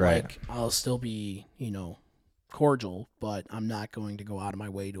not, like, I'll still be, cordial, but I'm not going to go out of my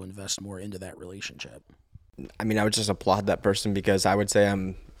way to invest more into that relationship. I mean, I would just applaud that person because I would say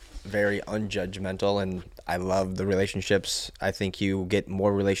I'm very unjudgmental and I love the relationships. I think you get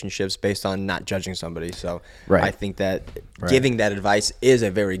more relationships based on not judging somebody. So I think that giving that advice is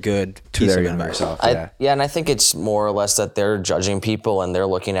a very good piece of advice. And I think it's more or less that they're judging people and they're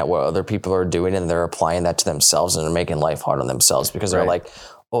looking at what other people are doing and they're applying that to themselves and they're making life hard on themselves because they're like,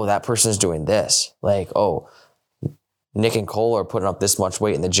 oh, that person's doing this. Like, oh, Nick and Cole are putting up this much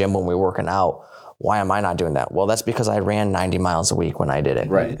weight in the gym when we're working out. Why am I not doing that? Well, that's because I ran 90 miles a week when I did it.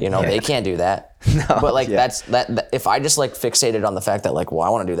 Right. They can't do that. No, but like that's if I just like fixated on the fact that like, well, I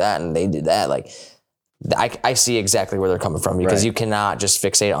want to do that and they did that, like I see exactly where they're coming from because you cannot just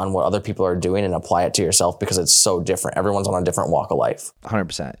fixate on what other people are doing and apply it to yourself because it's so different. Everyone's on a different walk of life.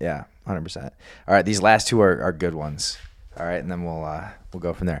 100%. Yeah. 100%. All right. These last 2 are good ones. All right. And then we'll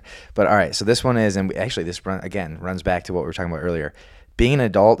go from there. But all right. So this one is, and this runs back to what we were talking about earlier. Being an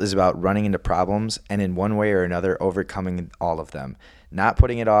adult is about running into problems and in one way or another overcoming all of them, not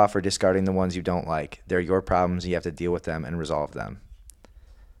putting it off or discarding the ones you don't like. They're your problems. You have to deal with them and resolve them.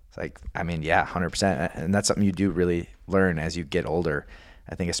 It's like, I mean, yeah, 100%. And that's something you do really learn as you get older,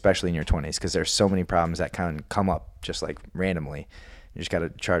 I think, especially in your 20s, because there's so many problems that kind of come up just like randomly. You just got to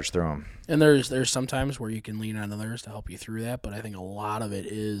charge through them. And there's sometimes where you can lean on others to help you through that, but I think a lot of it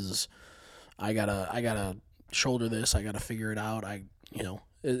is I gotta shoulder this. I gotta figure it out.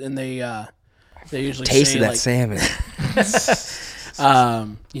 And they usually taste say, of that like, salmon.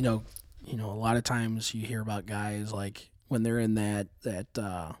 A lot of times you hear about guys like when they're in that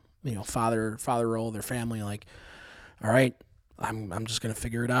father role, their family, like, all right, I'm just gonna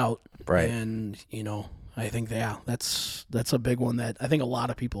figure it out, right? And I think that's a big one that I think a lot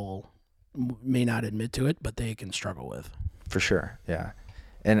of people may not admit to it, but they can struggle with. For sure, yeah.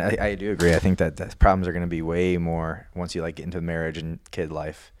 And I do agree. I think that the problems are going to be way more once you like get into marriage and kid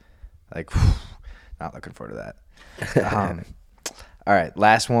life. Like, not looking forward to that. All right,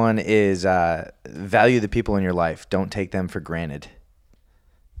 last one is value the people in your life. Don't take them for granted.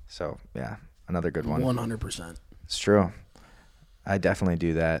 So yeah, another good one. 100%. It's true. I definitely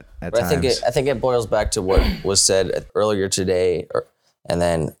do that at times. I think it boils back to what was said earlier today, and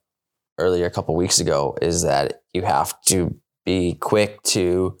then earlier a couple weeks ago, is that you have to be quick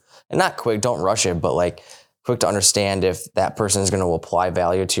to, and not quick, don't rush it, but like quick to understand if that person is going to apply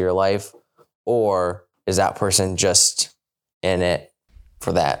value to your life, or is that person just in it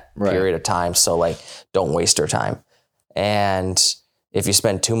for that period of time. So like, don't waste your time. And if you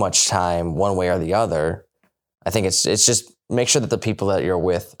spend too much time one way or the other, I think it's just make sure that the people that you're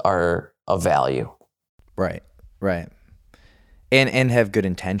with are of value. Right. And have good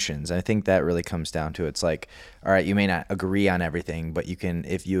intentions. I think that really comes down to, it's like, all right, you may not agree on everything, but you can,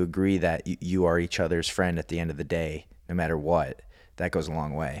 if you agree that you are each other's friend at the end of the day, no matter what, that goes a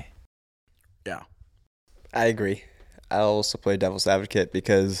long way. Yeah. I agree. I also play devil's advocate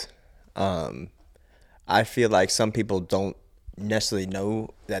because I feel like some people don't necessarily know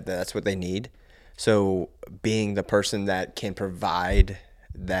that that's what they need. So being the person that can provide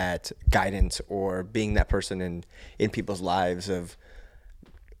that guidance, or being that person in people's lives, of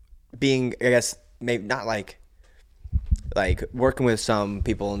being, I guess, maybe not like working with some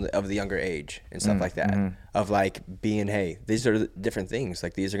people of the younger age and stuff like that, of like being, hey, these are different things.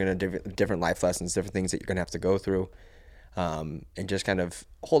 Like, these are going to different life lessons, different things that you're going to have to go through, and just kind of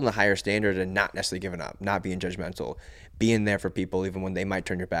holding a higher standard and not necessarily giving up, not being judgmental, being there for people even when they might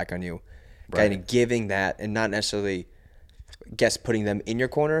turn your back on you, kind of giving that, and not necessarily putting them in your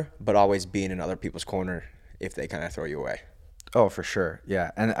corner, but always being in other people's corner if they kind of throw you away. Oh, for sure.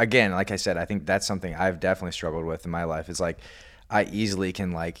 Yeah. And again, like I said, I think that's something I've definitely struggled with in my life, is like, I easily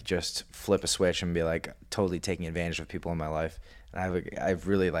can like just flip a switch and be like totally taking advantage of people in my life. And I've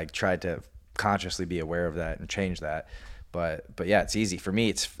really like tried to consciously be aware of that and change that. But yeah, it's easy for me.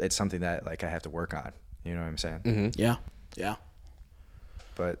 It's something that like I have to work on. You know what I'm saying? Mm-hmm. Yeah.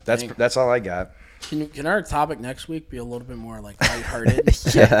 But that's all I got. Can our topic next week be a little bit more like lighthearted?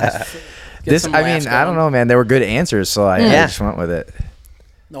 Yeah. I don't know, man. There were good answers, so I just went with it.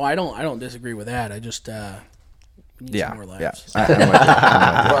 No, I don't disagree with that. I just We need some more laughs. I'm with you. I'm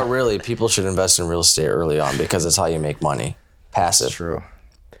with you. But really, people should invest in real estate early on because it's how you make money. Passive. It's true.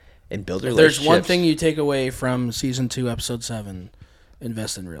 And build If relationships. there's one thing you take away from season 2, episode 7,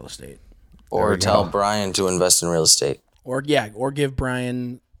 invest in real estate. Or tell Brian to invest in real estate. Or give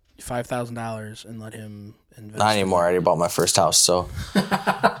Brian $5,000 and let him invest. Not anymore. I already bought my first house, so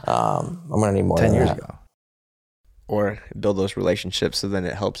I'm gonna need more. 10 than years that. ago. Or build those relationships so then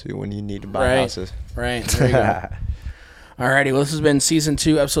it helps you when you need to buy houses. Right. There you go. Alrighty, well, this has been season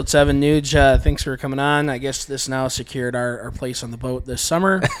 2, episode 7. Nuge, thanks for coming on. I guess this now secured our place on the boat this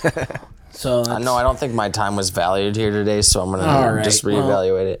summer. So No, I don't think my time was valued here today, so I'm All gonna right, just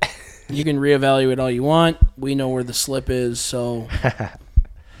reevaluate it. you can reevaluate all you want. We know where the slip is, so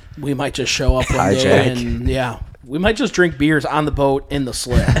we might just show up one day and we might just drink beers on the boat in the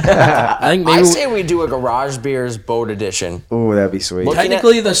slip. I think maybe I say we do a Garage Beers boat edition. Ooh, that'd be sweet.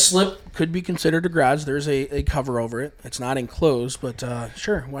 technically the slip could be considered a garage. There's a cover over it. It's not enclosed, but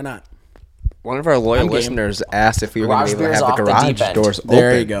sure, why not? One of our loyal I'm game. listeners asked if we were going to be able Garage to have the beers off the deep garage end. doors open.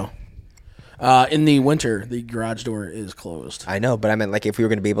 There you go. In the winter, the garage door is closed. I know, but I meant like if we were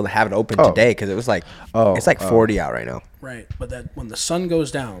going to be able to have it open Oh. today because it was like it's like 40 out right now. Right, but that when the sun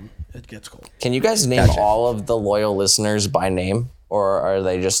goes down, it gets cold. Can you guys name all of the loyal listeners by name, or are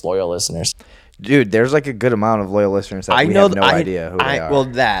they just loyal listeners? Dude, there's like a good amount of loyal listeners that we have no idea who they are. Well,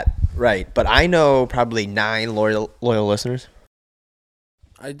 that right, but I know probably 9 loyal listeners.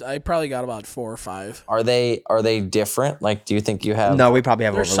 I probably got about 4 or 5. Are they different? Like, do you think you have? No, we probably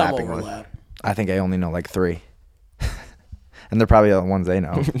have There's some overlapping ones. overlap. I think I only know like 3. And they're probably the ones they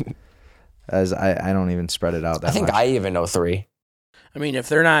know. As I don't even spread it out that I think much. I even know 3. I mean, if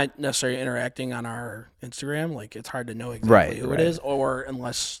they're not necessarily interacting on our Instagram, like it's hard to know exactly Right, who right. it is, or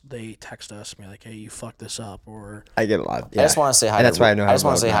unless they text us and be like, "Hey, you fucked this up," or I get a lot. I just want to say hi. And that's to, why I know how I just to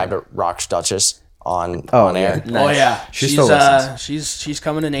want to vote say hi now. to Rock's Duchess on Oh, air. yeah. oh yeah, She she's still listens. she's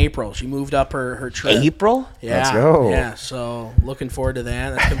coming in April. She moved up her trip. April? Yeah, Let's go. Yeah, so looking forward to that.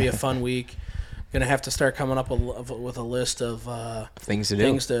 That's gonna be a fun week. Gonna have to start coming up with a list of Things to do.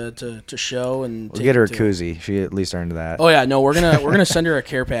 things to show and We'll take get her a to- koozie. She at least earned that. Oh yeah, no, we're gonna send her a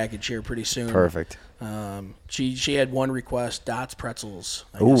care package here pretty soon. Perfect. She had one request: Dots pretzels.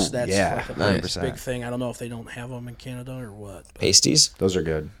 I Ooh, guess that's yeah, like a 100%. big thing. I don't know if they don't have them in Canada or what. but- Pasties. Those are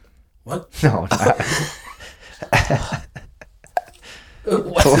good. What? No, not.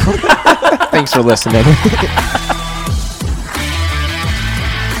 Thanks for listening.